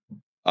part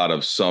out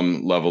of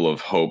some level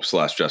of hope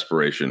 /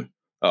 desperation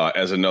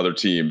as another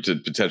team to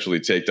potentially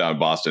take down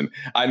Boston?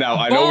 I know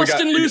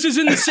Boston loses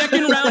in the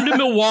second round to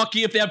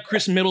Milwaukee if they have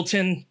Chris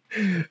Middleton.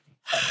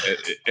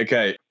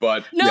 Okay,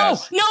 but no,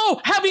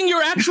 having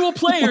your actual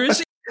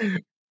players.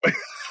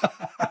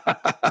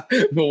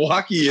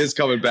 Milwaukee is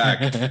coming back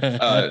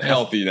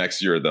healthy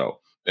next year, though,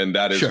 and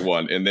that is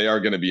one, and they are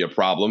going to be a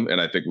problem. And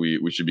I think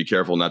we should be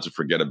careful not to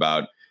forget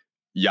about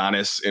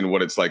Giannis and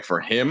what it's like for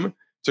him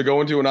to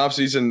go into an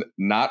offseason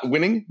not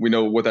winning. We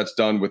know what that's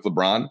done with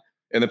LeBron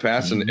in the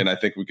past, and I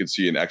think we could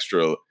see an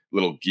extra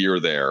little gear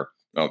there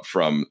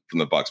from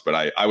the Bucks.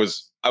 But I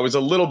was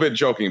a little bit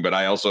joking, but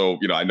I also,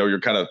 I know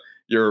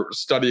you're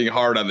studying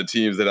hard on the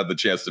teams that have the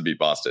chance to beat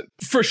Boston.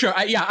 For sure.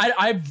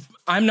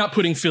 I'm not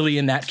putting Philly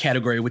in that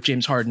category with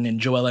James Harden and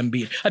Joel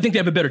Embiid. I think they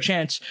have a better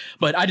chance,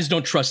 but I just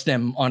don't trust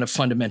them on a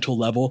fundamental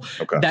level.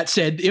 Okay. That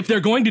said, if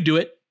they're going to do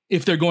it,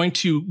 if they're going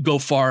to go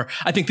far,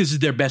 I think this is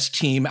their best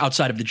team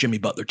outside of the Jimmy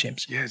Butler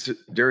teams. Yeah,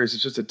 Darius,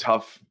 it's just a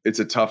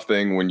tough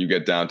thing when you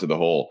get down to the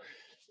whole,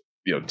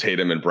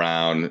 Tatum and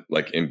Brown,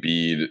 like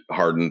Embiid,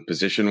 Harden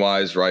position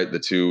wise, right?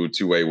 The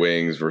two-way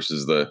wings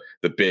versus the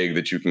big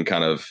that you can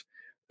kind of,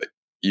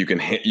 you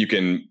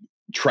can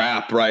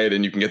trap, right?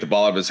 And you can get the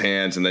ball out of his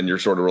hands, and then you're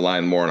sort of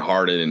relying more on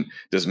Harden. And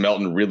does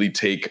Melton really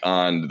take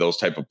on those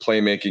type of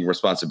playmaking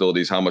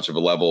responsibilities? How much of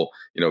a level,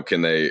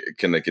 can they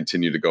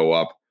continue to go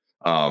up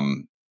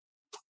from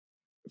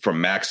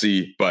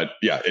Maxey? But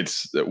yeah,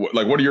 it's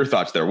like, what are your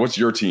thoughts there? What's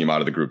your team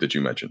out of the group that you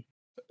mentioned?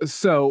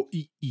 So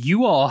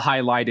you all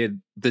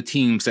highlighted the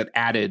teams that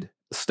added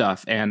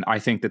stuff, and I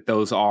think that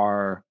those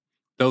are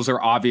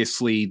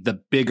obviously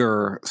the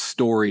bigger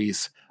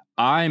stories.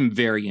 I'm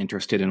very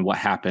interested in what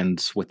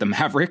happens with the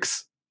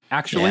Mavericks,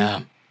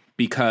 actually,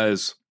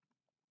 because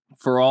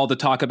for all the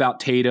talk about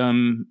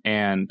Tatum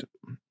and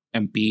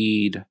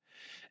Embiid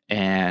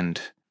and,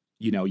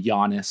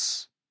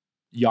 Giannis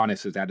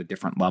is at a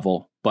different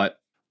level, but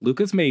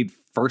Luka's made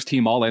first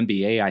team all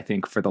NBA, I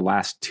think, for the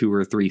last 2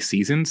 or 3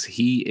 seasons.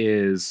 He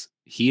is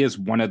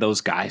one of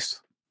those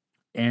guys.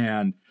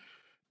 And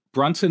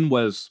Brunson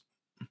was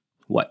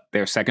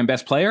their second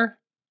best player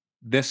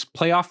this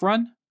playoff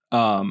run.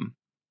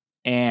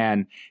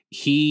 And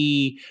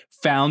he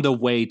found a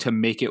way to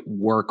make it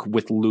work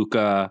with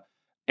Luka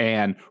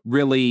and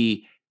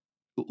really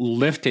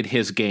lifted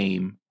his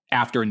game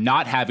after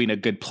not having a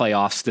good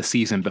playoffs the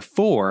season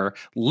before,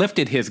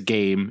 lifted his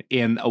game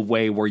in a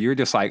way where you're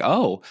just like,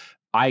 oh,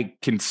 I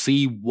can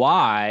see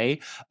why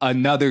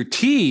another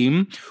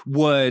team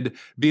would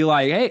be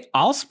like, hey,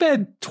 I'll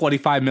spend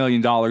 $25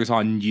 million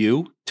on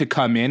you to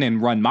come in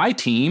and run my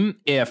team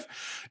if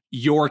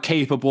you're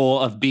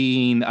capable of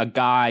being a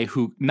guy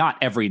who, not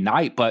every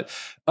night, but,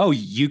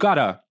 you got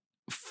a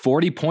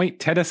 40-point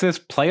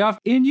 10-assist playoff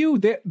in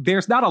you?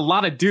 There's not a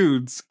lot of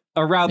dudes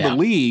around the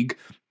league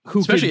who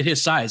especially at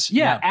his size.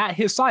 Yeah, at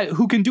his size,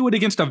 who can do it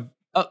against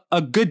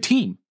a good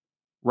team,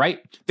 right?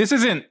 This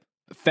isn't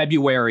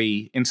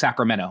February in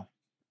Sacramento.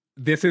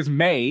 This is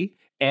May,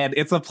 and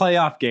it's a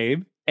playoff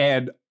game,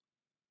 and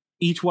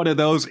each one of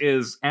those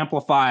is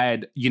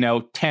amplified,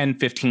 10,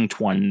 15,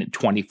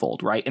 20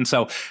 fold, right? And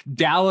so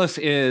Dallas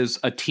is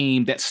a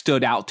team that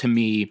stood out to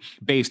me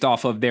based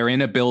off of their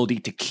inability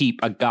to keep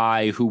a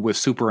guy who was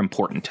super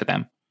important to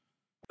them.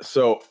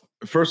 So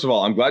first of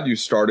all, I'm glad you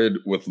started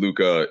with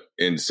Luka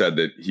and said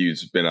that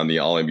he's been on the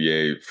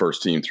All-NBA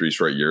first team 3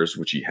 straight years,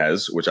 which he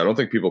has, which I don't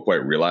think people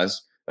quite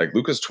realize. Like,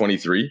 Luka's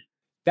 23.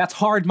 That's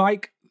hard,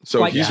 Mike.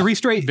 So he's 3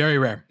 straight. Very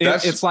rare.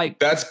 It's like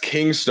that's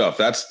king stuff.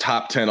 That's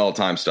top 10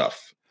 all-time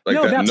stuff. Like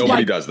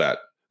nobody does that.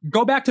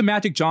 Go back to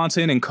Magic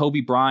Johnson and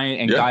Kobe Bryant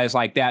and guys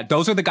like that.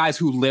 Those are the guys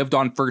who lived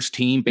on first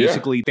team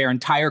basically their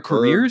entire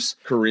careers.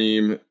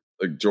 Kareem,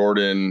 like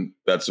Jordan,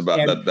 that's about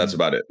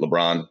it.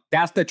 LeBron.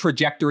 That's the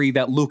trajectory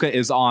that Luka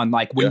is on.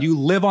 Like when you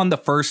live on the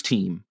first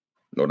team,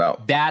 no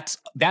doubt. That's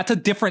a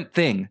different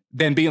thing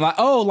than being like,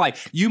 oh, like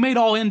you made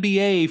all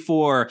NBA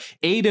for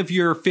 8 of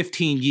your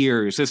 15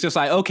 years. It's just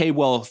like, okay,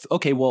 well,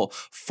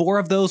 4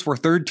 of those were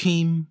third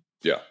team.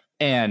 Yeah.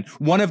 And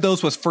one of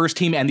those was first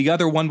team and the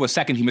other one was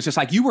second team. It's just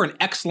like, you were an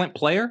excellent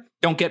player.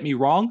 Don't get me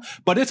wrong.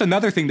 But it's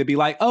another thing to be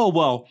like, oh,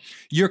 well,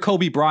 you're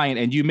Kobe Bryant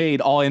and you made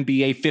all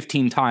NBA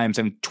 15 times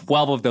and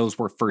 12 of those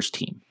were first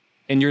team.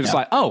 And you're just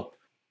like, oh,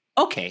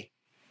 okay.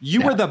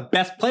 You were the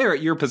best player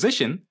at your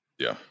position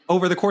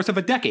over the course of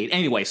a decade.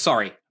 Anyway,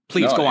 sorry.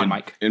 Please go on,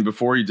 Mike. And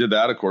before he did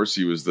that, of course,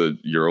 he was the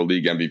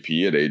EuroLeague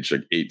MVP at age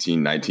like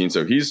 18, 19.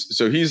 So he's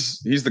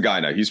the guy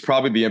now. He's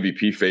probably the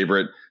MVP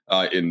favorite.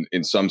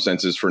 In some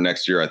senses for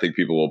next year. I think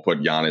people will put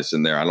Giannis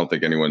in there. I don't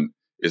think anyone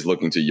is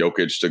looking to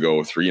Jokic to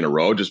go 3 in a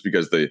row just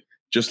because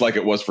just like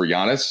it was for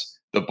Giannis,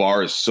 the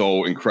bar is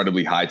so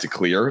incredibly high to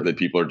clear that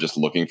people are just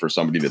looking for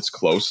somebody that's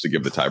close to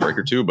give the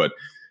tiebreaker to. But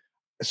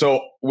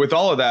so with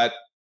all of that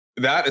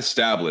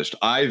established,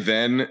 I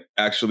then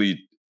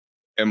actually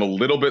am a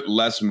little bit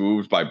less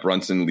moved by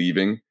Brunson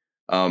leaving.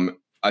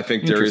 I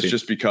think Darius,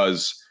 just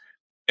because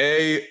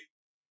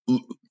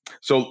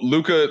so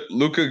Luka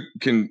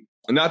can,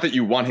 not that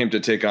you want him to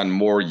take on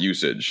more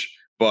usage,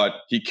 but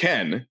he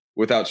can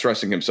without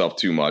stressing himself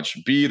too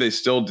much. B,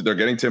 they're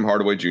getting Tim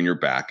Hardaway Jr.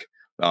 back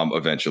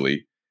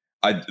eventually.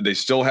 They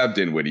still have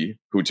Dinwiddie,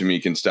 who to me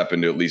can step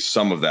into at least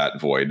some of that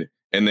void,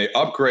 and they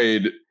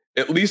upgrade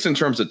at least in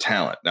terms of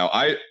talent. Now,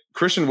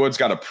 Christian Wood's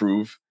got to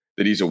prove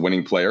that he's a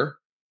winning player.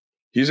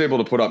 He's able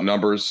to put up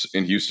numbers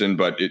in Houston,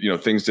 but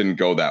things didn't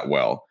go that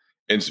well.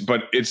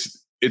 But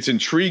it's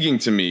intriguing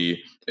to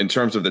me in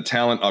terms of the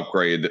talent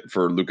upgrade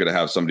for Luka to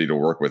have somebody to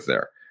work with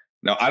there.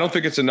 Now, I don't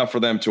think it's enough for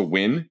them to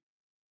win,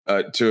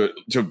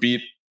 to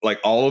beat like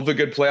all of the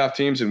good playoff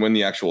teams and win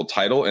the actual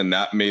title. And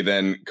that may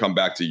then come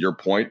back to your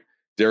point,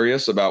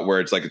 Darius, about where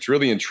it's like, it's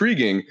really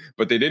intriguing,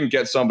 but they didn't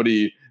get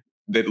somebody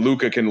that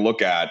Luka can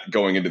look at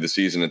going into the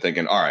season and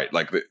thinking, all right,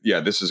 like,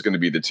 this is going to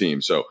be the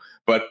team. So,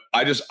 but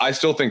I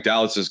still think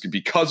Dallas is,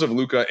 because of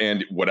Luka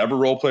and whatever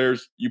role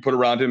players you put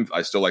around him.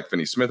 I still like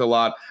Finney Smith a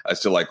lot. I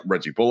still like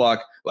Reggie Bullock.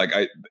 Like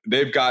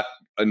they've got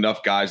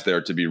enough guys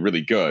there to be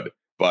really good,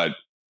 but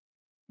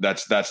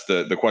that's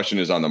the question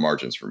is on the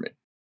margins for me.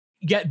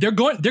 Yeah, they're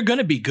going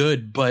to be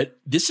good, but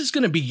this is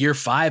going to be year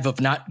 5 of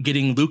not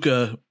getting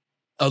Luka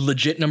a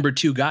legit number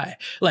 2 guy.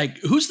 Like,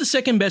 who's the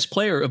second best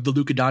player of the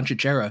Luka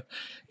Doncic era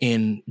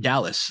in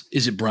Dallas?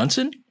 Is it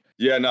Brunson?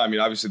 Yeah, no, I mean,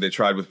 obviously they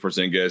tried with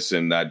Porzingis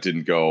and that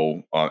didn't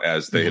go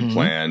as they had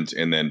planned.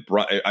 And then,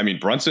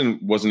 Brunson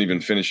wasn't even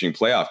finishing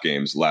playoff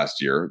games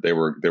last year. They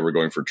were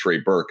going for Trey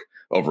Burke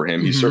over him.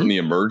 He certainly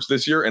emerged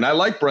this year. And I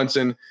like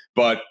Brunson,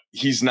 but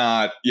he's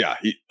not,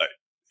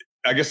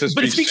 I guess this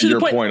speaks to your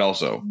point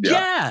also.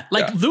 Yeah.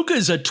 Luka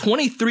is a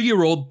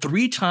 23-year-old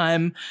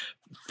 3-time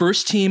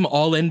first team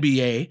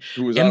All-NBA,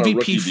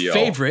 MVP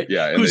favorite,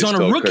 who's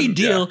on a rookie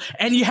deal,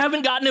 and you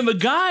haven't gotten him a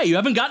guy. You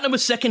haven't gotten him a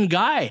second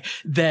guy.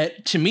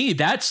 That, to me,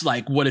 that's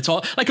like what it's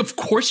all like. Of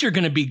course you're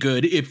going to be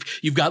good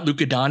if you've got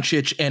Luka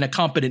Doncic and a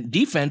competent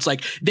defense.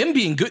 Like, them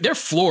being good, their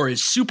floor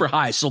is super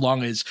high so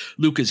long as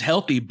Luka's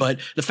healthy. But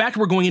the fact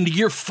we're going into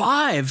year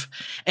 5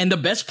 and the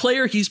best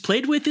player he's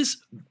played with is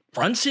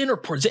Brunson or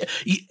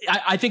Porzingis,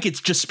 I think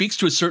it just speaks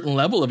to a certain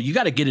level of, you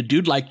got to get a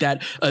dude like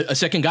that, a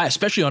second guy,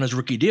 especially on his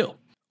rookie deal.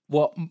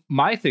 Well,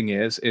 my thing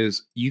is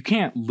you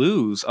can't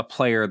lose a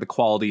player the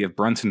quality of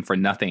Brunson for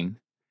nothing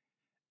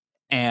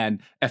and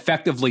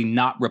effectively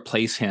not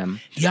replace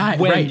him. Yeah,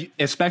 right.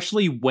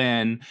 Especially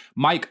when,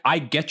 Mike, I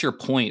get your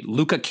point.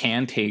 Luka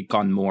can take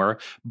on more,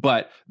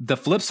 but the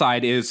flip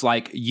side is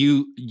like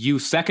you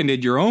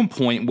seconded your own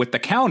point with the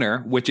counter,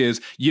 which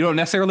is you don't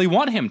necessarily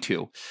want him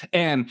to.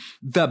 And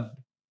the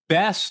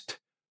best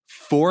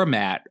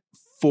format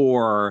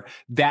for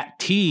that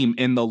team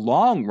in the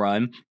long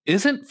run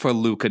isn't for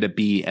Luka to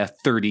be a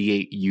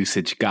 38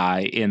 usage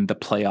guy in the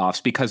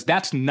playoffs, because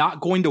that's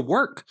not going to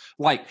work.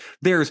 Like,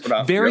 there's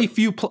very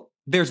few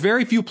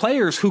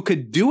players who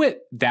could do it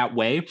that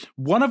way.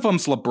 One of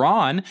them's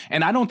LeBron,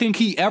 and I don't think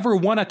he ever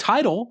won a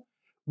title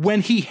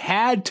when he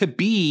had to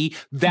be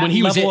that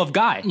level of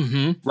guy,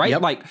 right?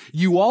 Yep. Like,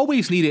 you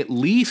always need at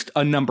least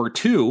a number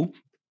 2,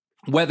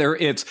 whether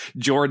it's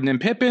Jordan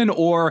and Pippen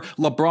or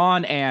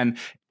LeBron and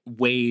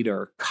Wade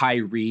or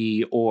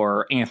Kyrie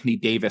or Anthony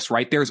Davis,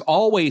 right? There's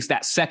always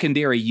that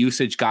secondary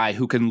usage guy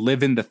who can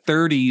live in the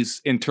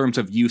 30s in terms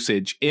of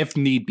usage if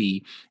need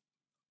be.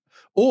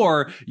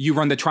 Or you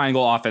run the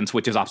triangle offense,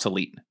 which is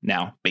obsolete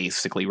now,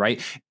 basically,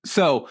 right?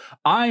 So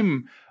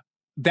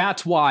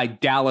that's why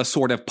Dallas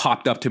sort of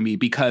popped up to me,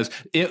 because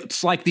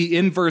it's like the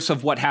inverse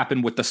of what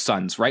happened with the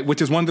Suns, right?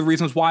 Which is one of the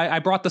reasons why I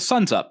brought the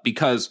Suns up,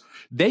 because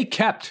they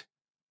kept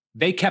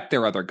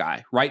their other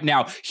guy. Right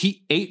now,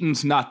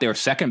 Ayton's not their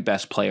second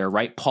best player,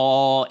 right?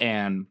 Paul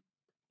and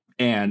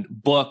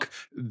Book,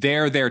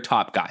 they're their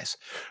top guys.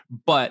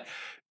 But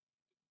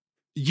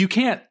you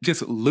can't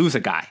just lose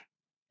a guy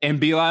and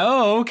be like,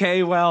 oh,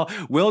 okay, well,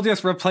 we'll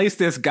just replace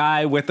this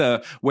guy with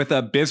a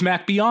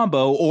Bismack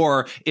Biyombo,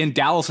 or in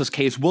Dallas's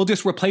case, we'll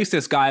just replace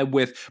this guy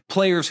with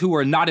players who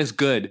are not as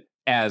good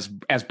as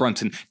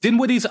Brunson.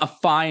 Dinwiddie's a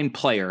fine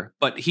player,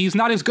 but he's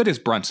not as good as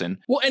Brunson.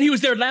 Well, and he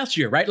was there last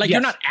year, right? Like, yes.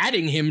 You're not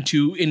adding him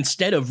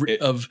instead of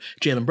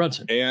Jalen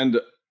Brunson.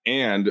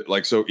 And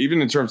like, so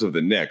even in terms of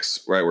the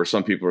Knicks, right, where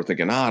some people are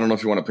thinking, I don't know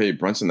if you want to pay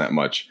Brunson that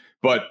much,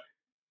 but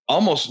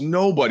almost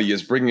nobody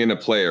is bringing in a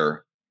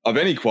player of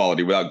any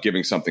quality without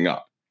giving something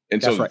up.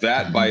 And so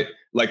by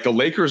like the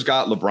Lakers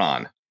got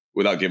LeBron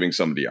without giving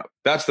somebody up.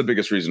 That's the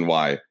biggest reason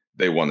why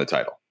they won the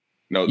title.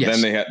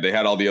 Then they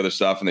had all the other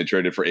stuff and they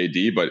traded for AD,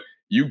 but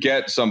you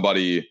get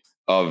somebody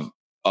of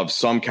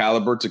some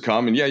caliber to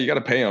come, and you got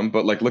to pay them,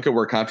 but like, look at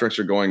where contracts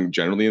are going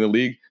generally in the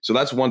league. So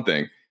that's one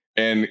thing.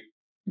 And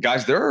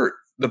guys, there are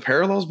the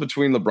parallels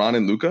between LeBron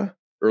and Luka,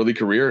 early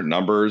career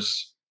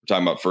numbers. We're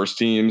talking about first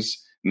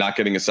teams, not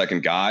getting a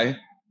second guy,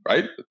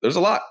 right? There's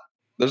a lot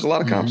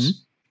of comps.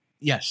 Mm-hmm.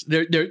 Yes,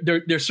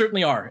 there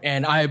certainly are.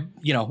 And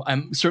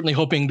I'm certainly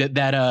hoping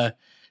that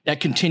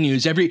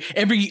continues. Every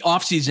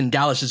offseason,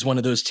 Dallas is one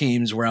of those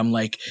teams where I'm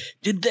like,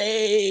 did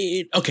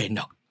they? Okay,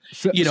 no.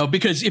 So,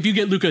 because if you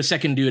get Luka a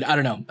second dude, I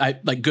don't know.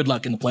 Good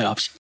luck in the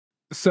playoffs.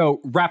 So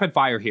rapid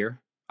fire here.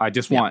 I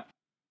just want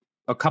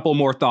a couple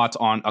more thoughts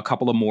on a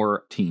couple of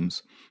more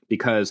teams,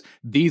 because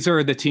these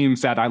are the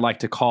teams that I like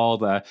to call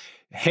the,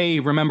 hey,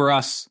 remember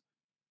us?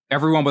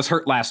 Everyone was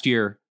hurt last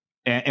year.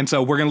 And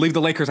so we're going to leave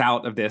the Lakers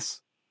out of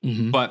this.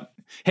 Mm-hmm. But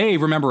hey,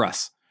 remember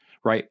us,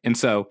 right? And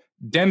so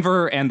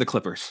Denver and the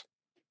Clippers.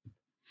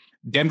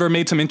 Denver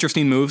made some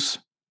interesting moves.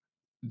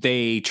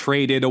 They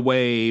traded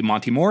away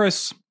Monty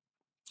Morris,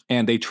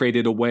 and they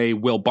traded away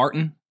Will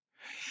Barton,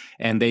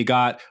 and they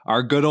got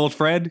our good old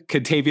friend,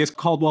 Kentavious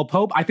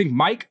Caldwell-Pope. I think,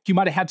 Mike, you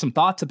might have had some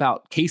thoughts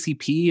about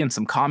KCP and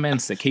some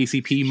comments that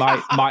KCP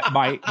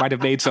might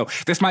have made. So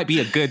this might be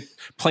a good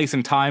place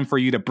and time for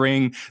you to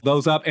bring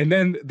those up. And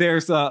then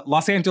there's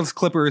Los Angeles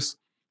Clippers,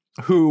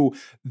 who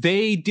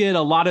they did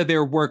a lot of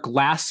their work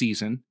last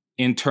season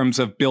in terms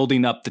of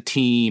building up the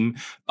team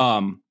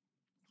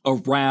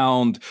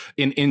around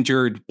an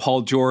injured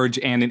Paul George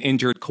and an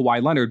injured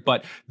Kawhi Leonard,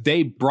 but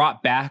they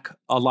brought back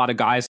a lot of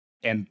guys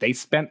and they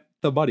spent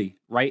the money,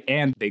 right?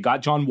 And they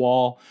got John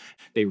Wall,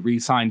 they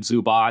re-signed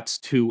Zubac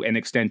to an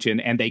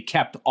extension, and they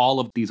kept all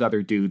of these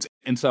other dudes.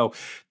 And so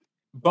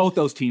both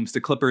those teams,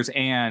 the Clippers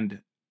and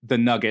the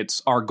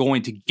Nuggets, are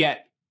going to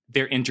get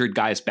their injured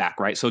guys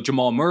back, right? So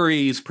Jamal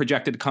Murray's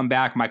projected to come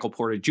back. Michael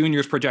Porter Jr.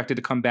 is projected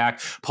to come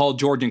back. Paul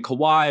George and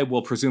Kawhi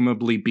will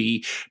presumably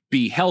be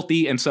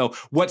healthy. And so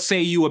what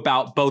say you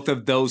about both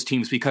of those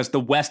teams? Because the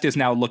West is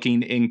now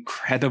looking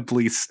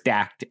incredibly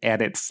stacked, and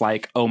it's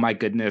like, oh my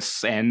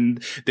goodness.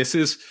 And this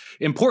is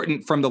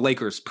important from the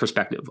Lakers'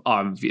 perspective,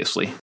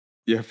 obviously.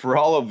 Yeah, for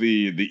all of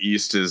the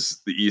East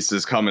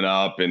is coming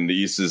up, and the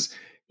East is,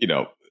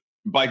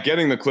 by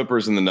getting the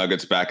Clippers and the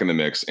Nuggets back in the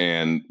mix,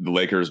 and the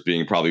Lakers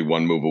being probably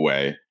one move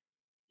away,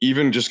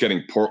 even just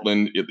getting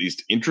Portland at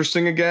least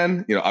interesting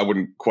again, I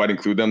wouldn't quite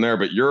include them there,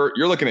 but you're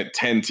looking at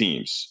 10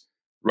 teams,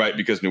 right?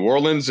 Because New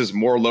Orleans is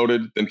more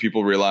loaded than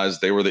people realize.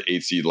 They were the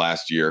 8th seed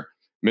last year.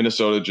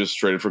 Minnesota just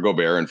traded for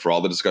Gobert, and for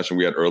all the discussion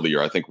we had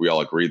earlier, I think we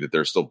all agree that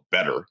they're still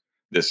better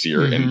this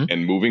year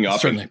and moving up.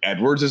 Certainly. And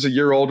Edwards is a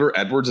year older.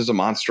 Edwards is a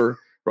monster,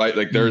 right?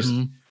 Like there's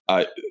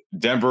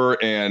Denver,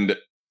 and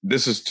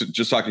this is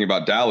just talking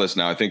about Dallas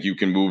now. I think you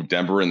can move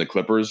Denver and the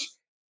Clippers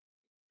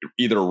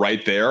either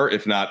right there,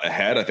 if not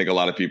ahead. I think a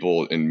lot of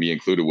people, and me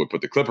included, would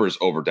put the Clippers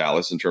over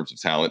Dallas in terms of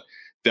talent.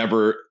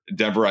 Denver,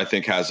 I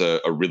think, has a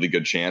really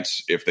good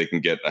chance if they can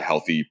get a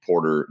healthy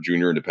Porter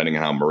Jr., depending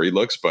on how Murray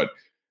looks. But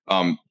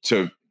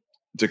to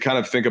kind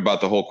of think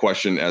about the whole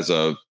question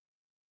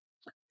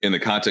in the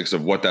context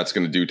of what that's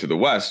going to do to the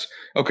West.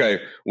 Okay,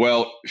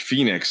 well,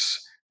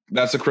 Phoenix,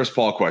 that's a Chris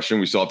Paul question.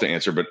 We still have to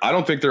answer, but I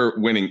don't think they're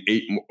winning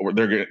 8.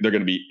 They're going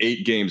to be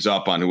 8 games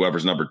up on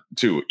whoever's number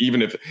 2.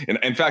 Even if, and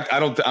in fact,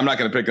 I'm not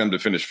going to pick them to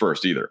finish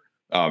first either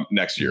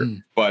next year.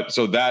 But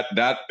so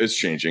that is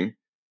changing.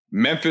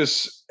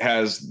 Memphis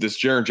has this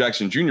Jaren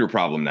Jackson Jr.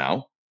 problem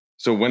now.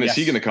 So when is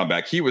he going to come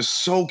back? He was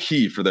so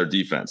key for their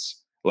defense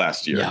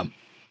last year,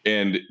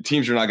 and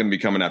teams are not going to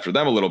be coming after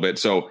them a little bit.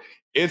 So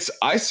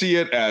I see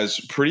it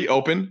as pretty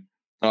open,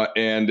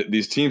 and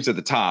these teams at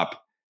the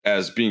top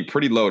as being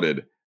pretty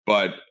loaded.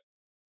 But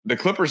the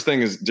Clippers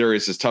thing is,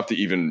 Darius, is tough to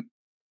even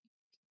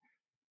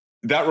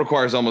that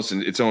requires almost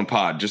its own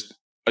pod. Just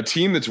a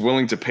team that's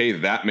willing to pay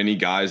that many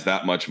guys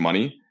that much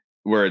money,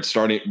 where they're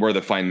starting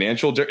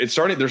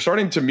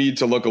to me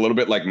to look a little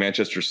bit like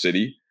Manchester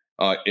City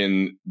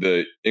in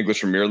the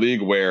English Premier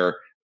League,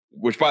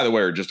 which by the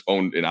way are just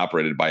owned and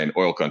operated by an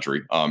oil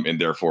country, and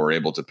therefore are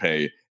able to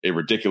pay a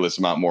ridiculous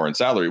amount more in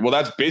salary. Well,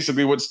 that's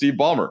basically what Steve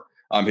Ballmer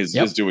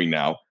is doing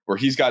now, where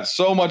he's got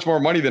so much more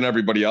money than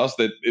everybody else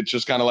that it's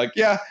just kind of like,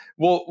 yeah,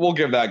 we'll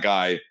give that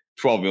guy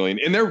 $12 million,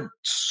 and they're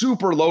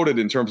super loaded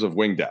in terms of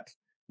wing depth,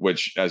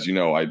 which, as you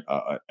know, I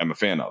am a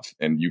fan of,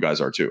 and you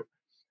guys are too.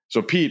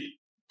 So, Pete,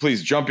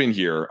 please jump in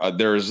here.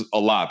 There's a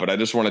lot, but I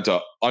just wanted to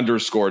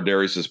underscore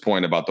Darius's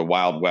point about the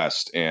Wild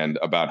West and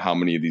about how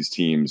many of these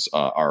teams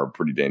are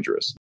pretty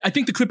dangerous. I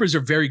think the Clippers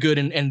are very good,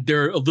 and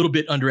they're a little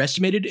bit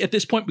underestimated at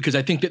this point because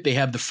I think that they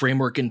have the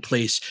framework in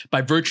place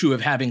by virtue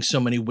of having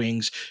so many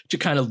wings to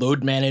kind of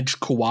load manage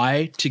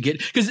Kawhi to get,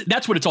 because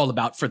that's what it's all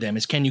about for them,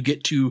 is can you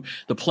get to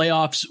the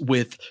playoffs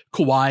with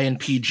Kawhi and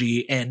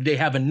PG, and they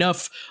have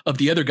enough of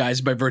the other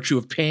guys by virtue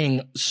of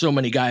paying so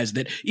many guys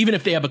that even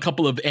if they have a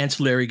couple of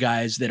ancillary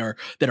guys that are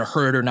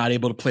hurt or not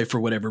able to play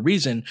for whatever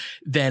reason,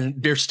 then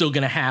they're still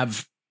going to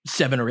have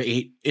 7 or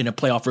 8 in a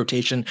playoff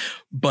rotation.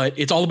 But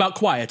it's all about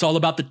Kawhi. It's all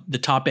about the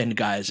top end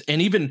guys.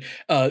 And even,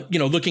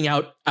 looking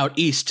out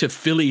east to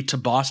Philly, to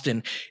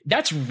Boston,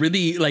 that's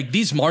really like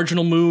these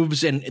marginal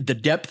moves and the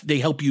depth. They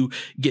help you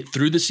get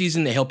through the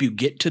season. They help you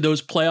get to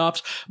those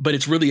playoffs, but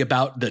it's really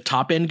about the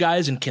top end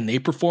guys and can they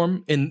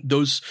perform in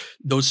those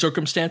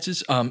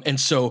circumstances. And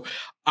so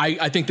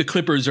I think the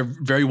Clippers are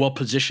very well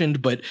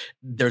positioned, but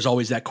there's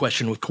always that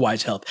question with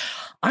Kawhi's health.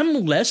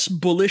 I'm less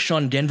bullish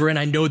on Denver, and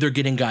I know they're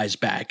getting guys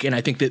back. And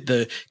I think that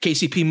the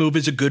KCP move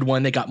is a good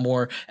one. They got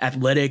more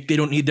athletic. They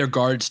don't need their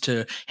guards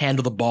to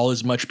handle the ball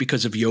as much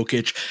because of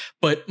Jokic.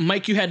 But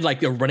Mike, you had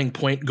like a running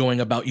point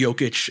going about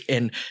Jokic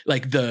and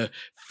like the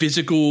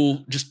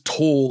physical just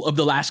toll of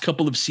the last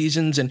couple of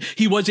seasons. And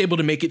he was able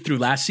to make it through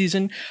last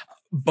season.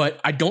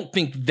 But I don't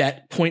think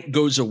that point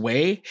goes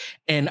away.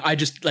 And I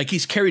just like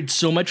he's carried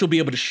so much, he'll be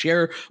able to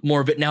share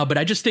more of it now. But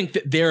I just think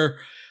that they're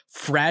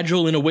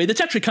fragile in a way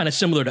that's actually kind of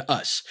similar to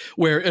us,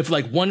 where if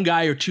like one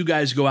guy or two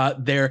guys go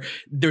out there,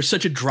 there's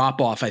such a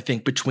drop off, I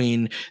think,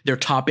 between their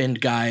top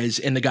end guys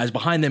and the guys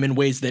behind them in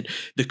ways that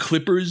the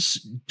Clippers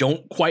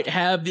don't quite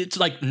have. It's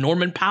like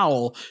Norman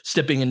Powell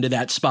stepping into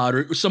that spot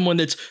or someone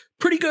that's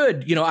pretty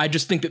good. I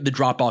just think that the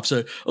drop off's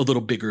a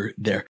little bigger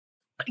there.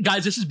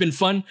 Guys, this has been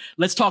fun.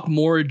 Let's talk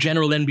more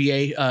general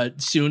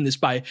NBA soon. This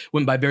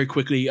went by very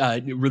quickly.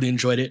 Really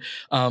enjoyed it.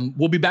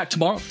 We'll be back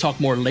tomorrow, talk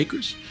more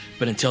Lakers.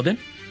 But until then,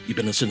 you've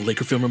been listening to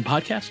Laker Film Room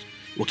Podcast.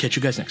 We'll catch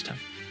you guys next time.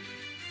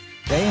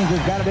 James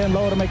has got it in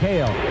low to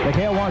McHale.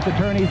 McHale wants to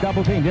turn. He's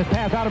double teamed. Just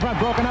pass out in front,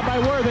 broken up by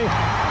Worthy.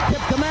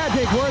 Tip to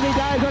Magic. Worthy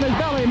dies on his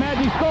belly.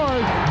 Magic scores.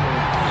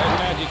 There's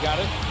Magic,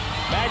 got it.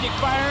 Magic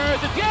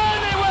fires. It's good.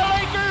 They will.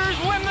 Lakers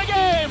win the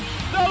game.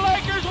 The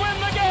Lakers win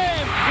the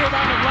game.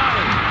 Rebound of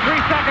Lonnie. 3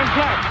 seconds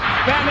left.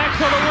 Van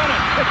Exel to win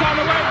it. It's on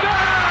the way.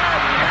 Good!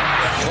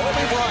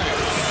 Kobe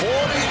Bryant,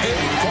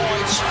 48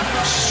 points,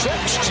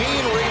 16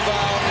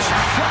 rebounds.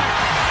 Shot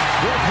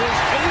with his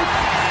 8th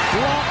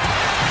block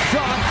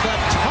shot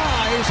that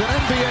ties an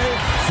NBA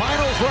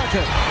Finals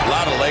record. A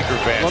lot of Laker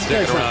fans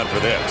sticking around for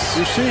this.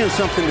 You're seeing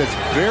something that's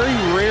very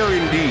rare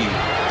indeed.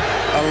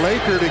 A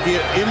Laker to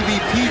get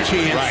MVP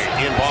chance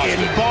in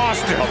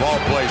Boston. Of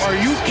all places. Are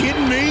you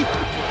kidding me?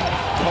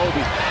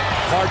 Kobe,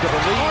 hard to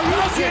believe. Are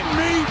you kidding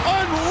me?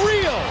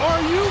 Unreal.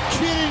 Are you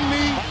kidding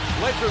me?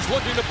 Lakers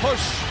looking to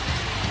push.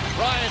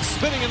 Bryant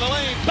spinning in the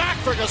lane.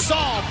 Back for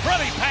Gasol.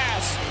 Pretty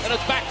pass. And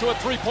it's back to a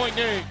 3-point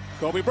game.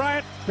 Kobe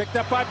Bryant picked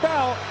up by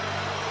Bell.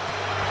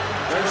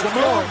 There's the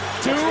move.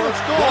 2, 1.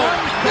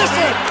 Miss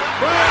it!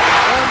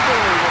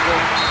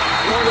 Unbelievable.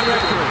 For the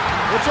victory.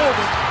 It's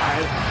over.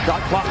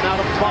 Shot clock now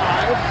to 5.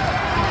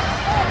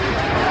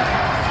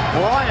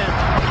 Bryant.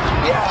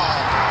 Yes!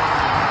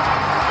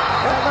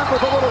 And that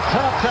was a little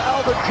tap to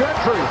Alvin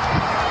Gentry.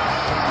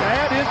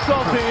 Add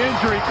insult to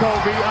injury,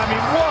 Kobe. I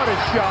mean, what a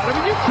shot. I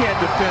mean, you can't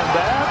defend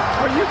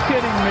that. Are you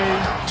kidding me?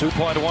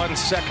 2.1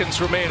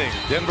 seconds remaining.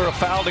 Denver a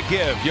foul to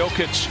give.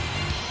 Jokic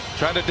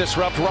trying to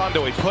disrupt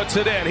Rondo. He puts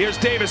it in. Here's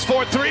Davis,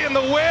 4-3 in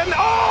the win.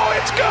 Oh,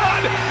 it's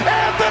good!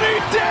 Anthony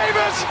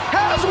Davis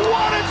has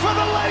won it for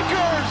the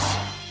Lakers!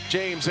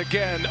 James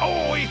again.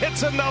 Oh, he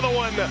hits another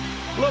one.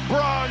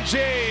 LeBron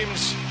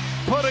James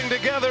putting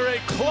together a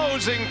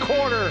closing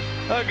quarter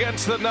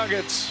against the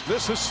Nuggets.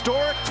 This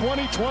historic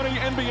 2020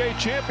 NBA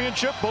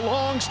championship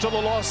belongs to the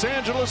Los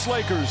Angeles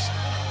Lakers.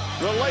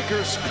 The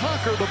Lakers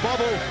conquer the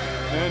bubble,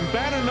 and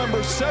banner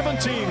number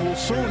 17 will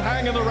soon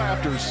hang in the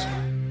rafters.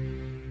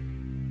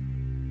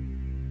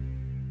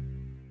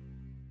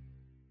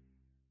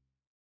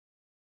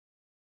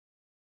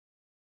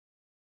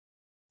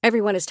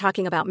 Everyone is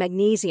talking about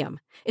magnesium.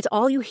 It's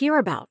all you hear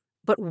about.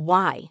 But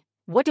why?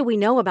 What do we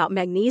know about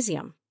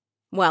magnesium?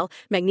 Well,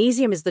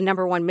 magnesium is the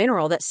 #1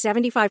 mineral that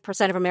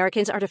 75% of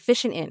Americans are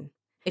deficient in.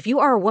 If you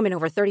are a woman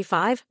over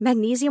 35,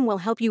 magnesium will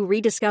help you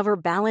rediscover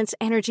balance,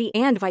 energy,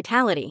 and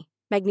vitality.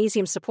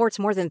 Magnesium supports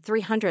more than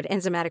 300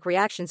 enzymatic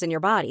reactions in your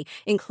body,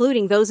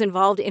 including those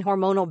involved in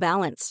hormonal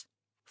balance.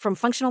 From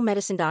functional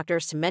medicine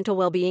doctors to mental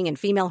well-being and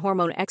female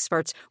hormone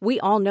experts,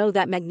 we all know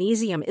that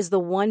magnesium is the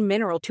one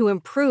mineral to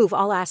improve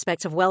all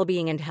aspects of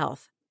well-being and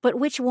health. But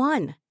which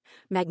one?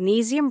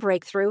 Magnesium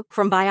Breakthrough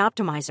from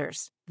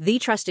Bioptimizers, the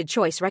trusted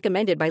choice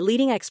recommended by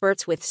leading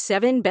experts with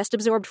 7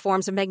 best-absorbed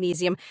forms of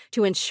magnesium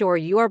to ensure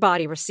your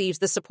body receives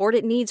the support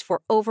it needs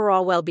for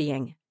overall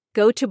well-being.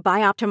 Go to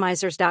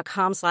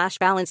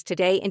bioptimizers.com/balance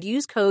today and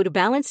use code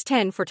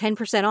BALANCE10 for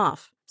 10%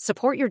 off.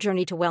 Support your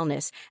journey to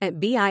wellness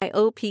at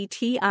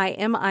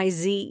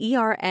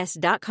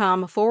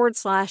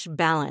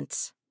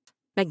bioptimizers.com/balance.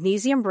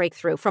 Magnesium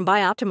Breakthrough from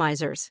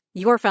Bioptimizers,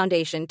 your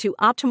foundation to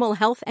optimal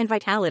health and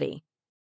vitality.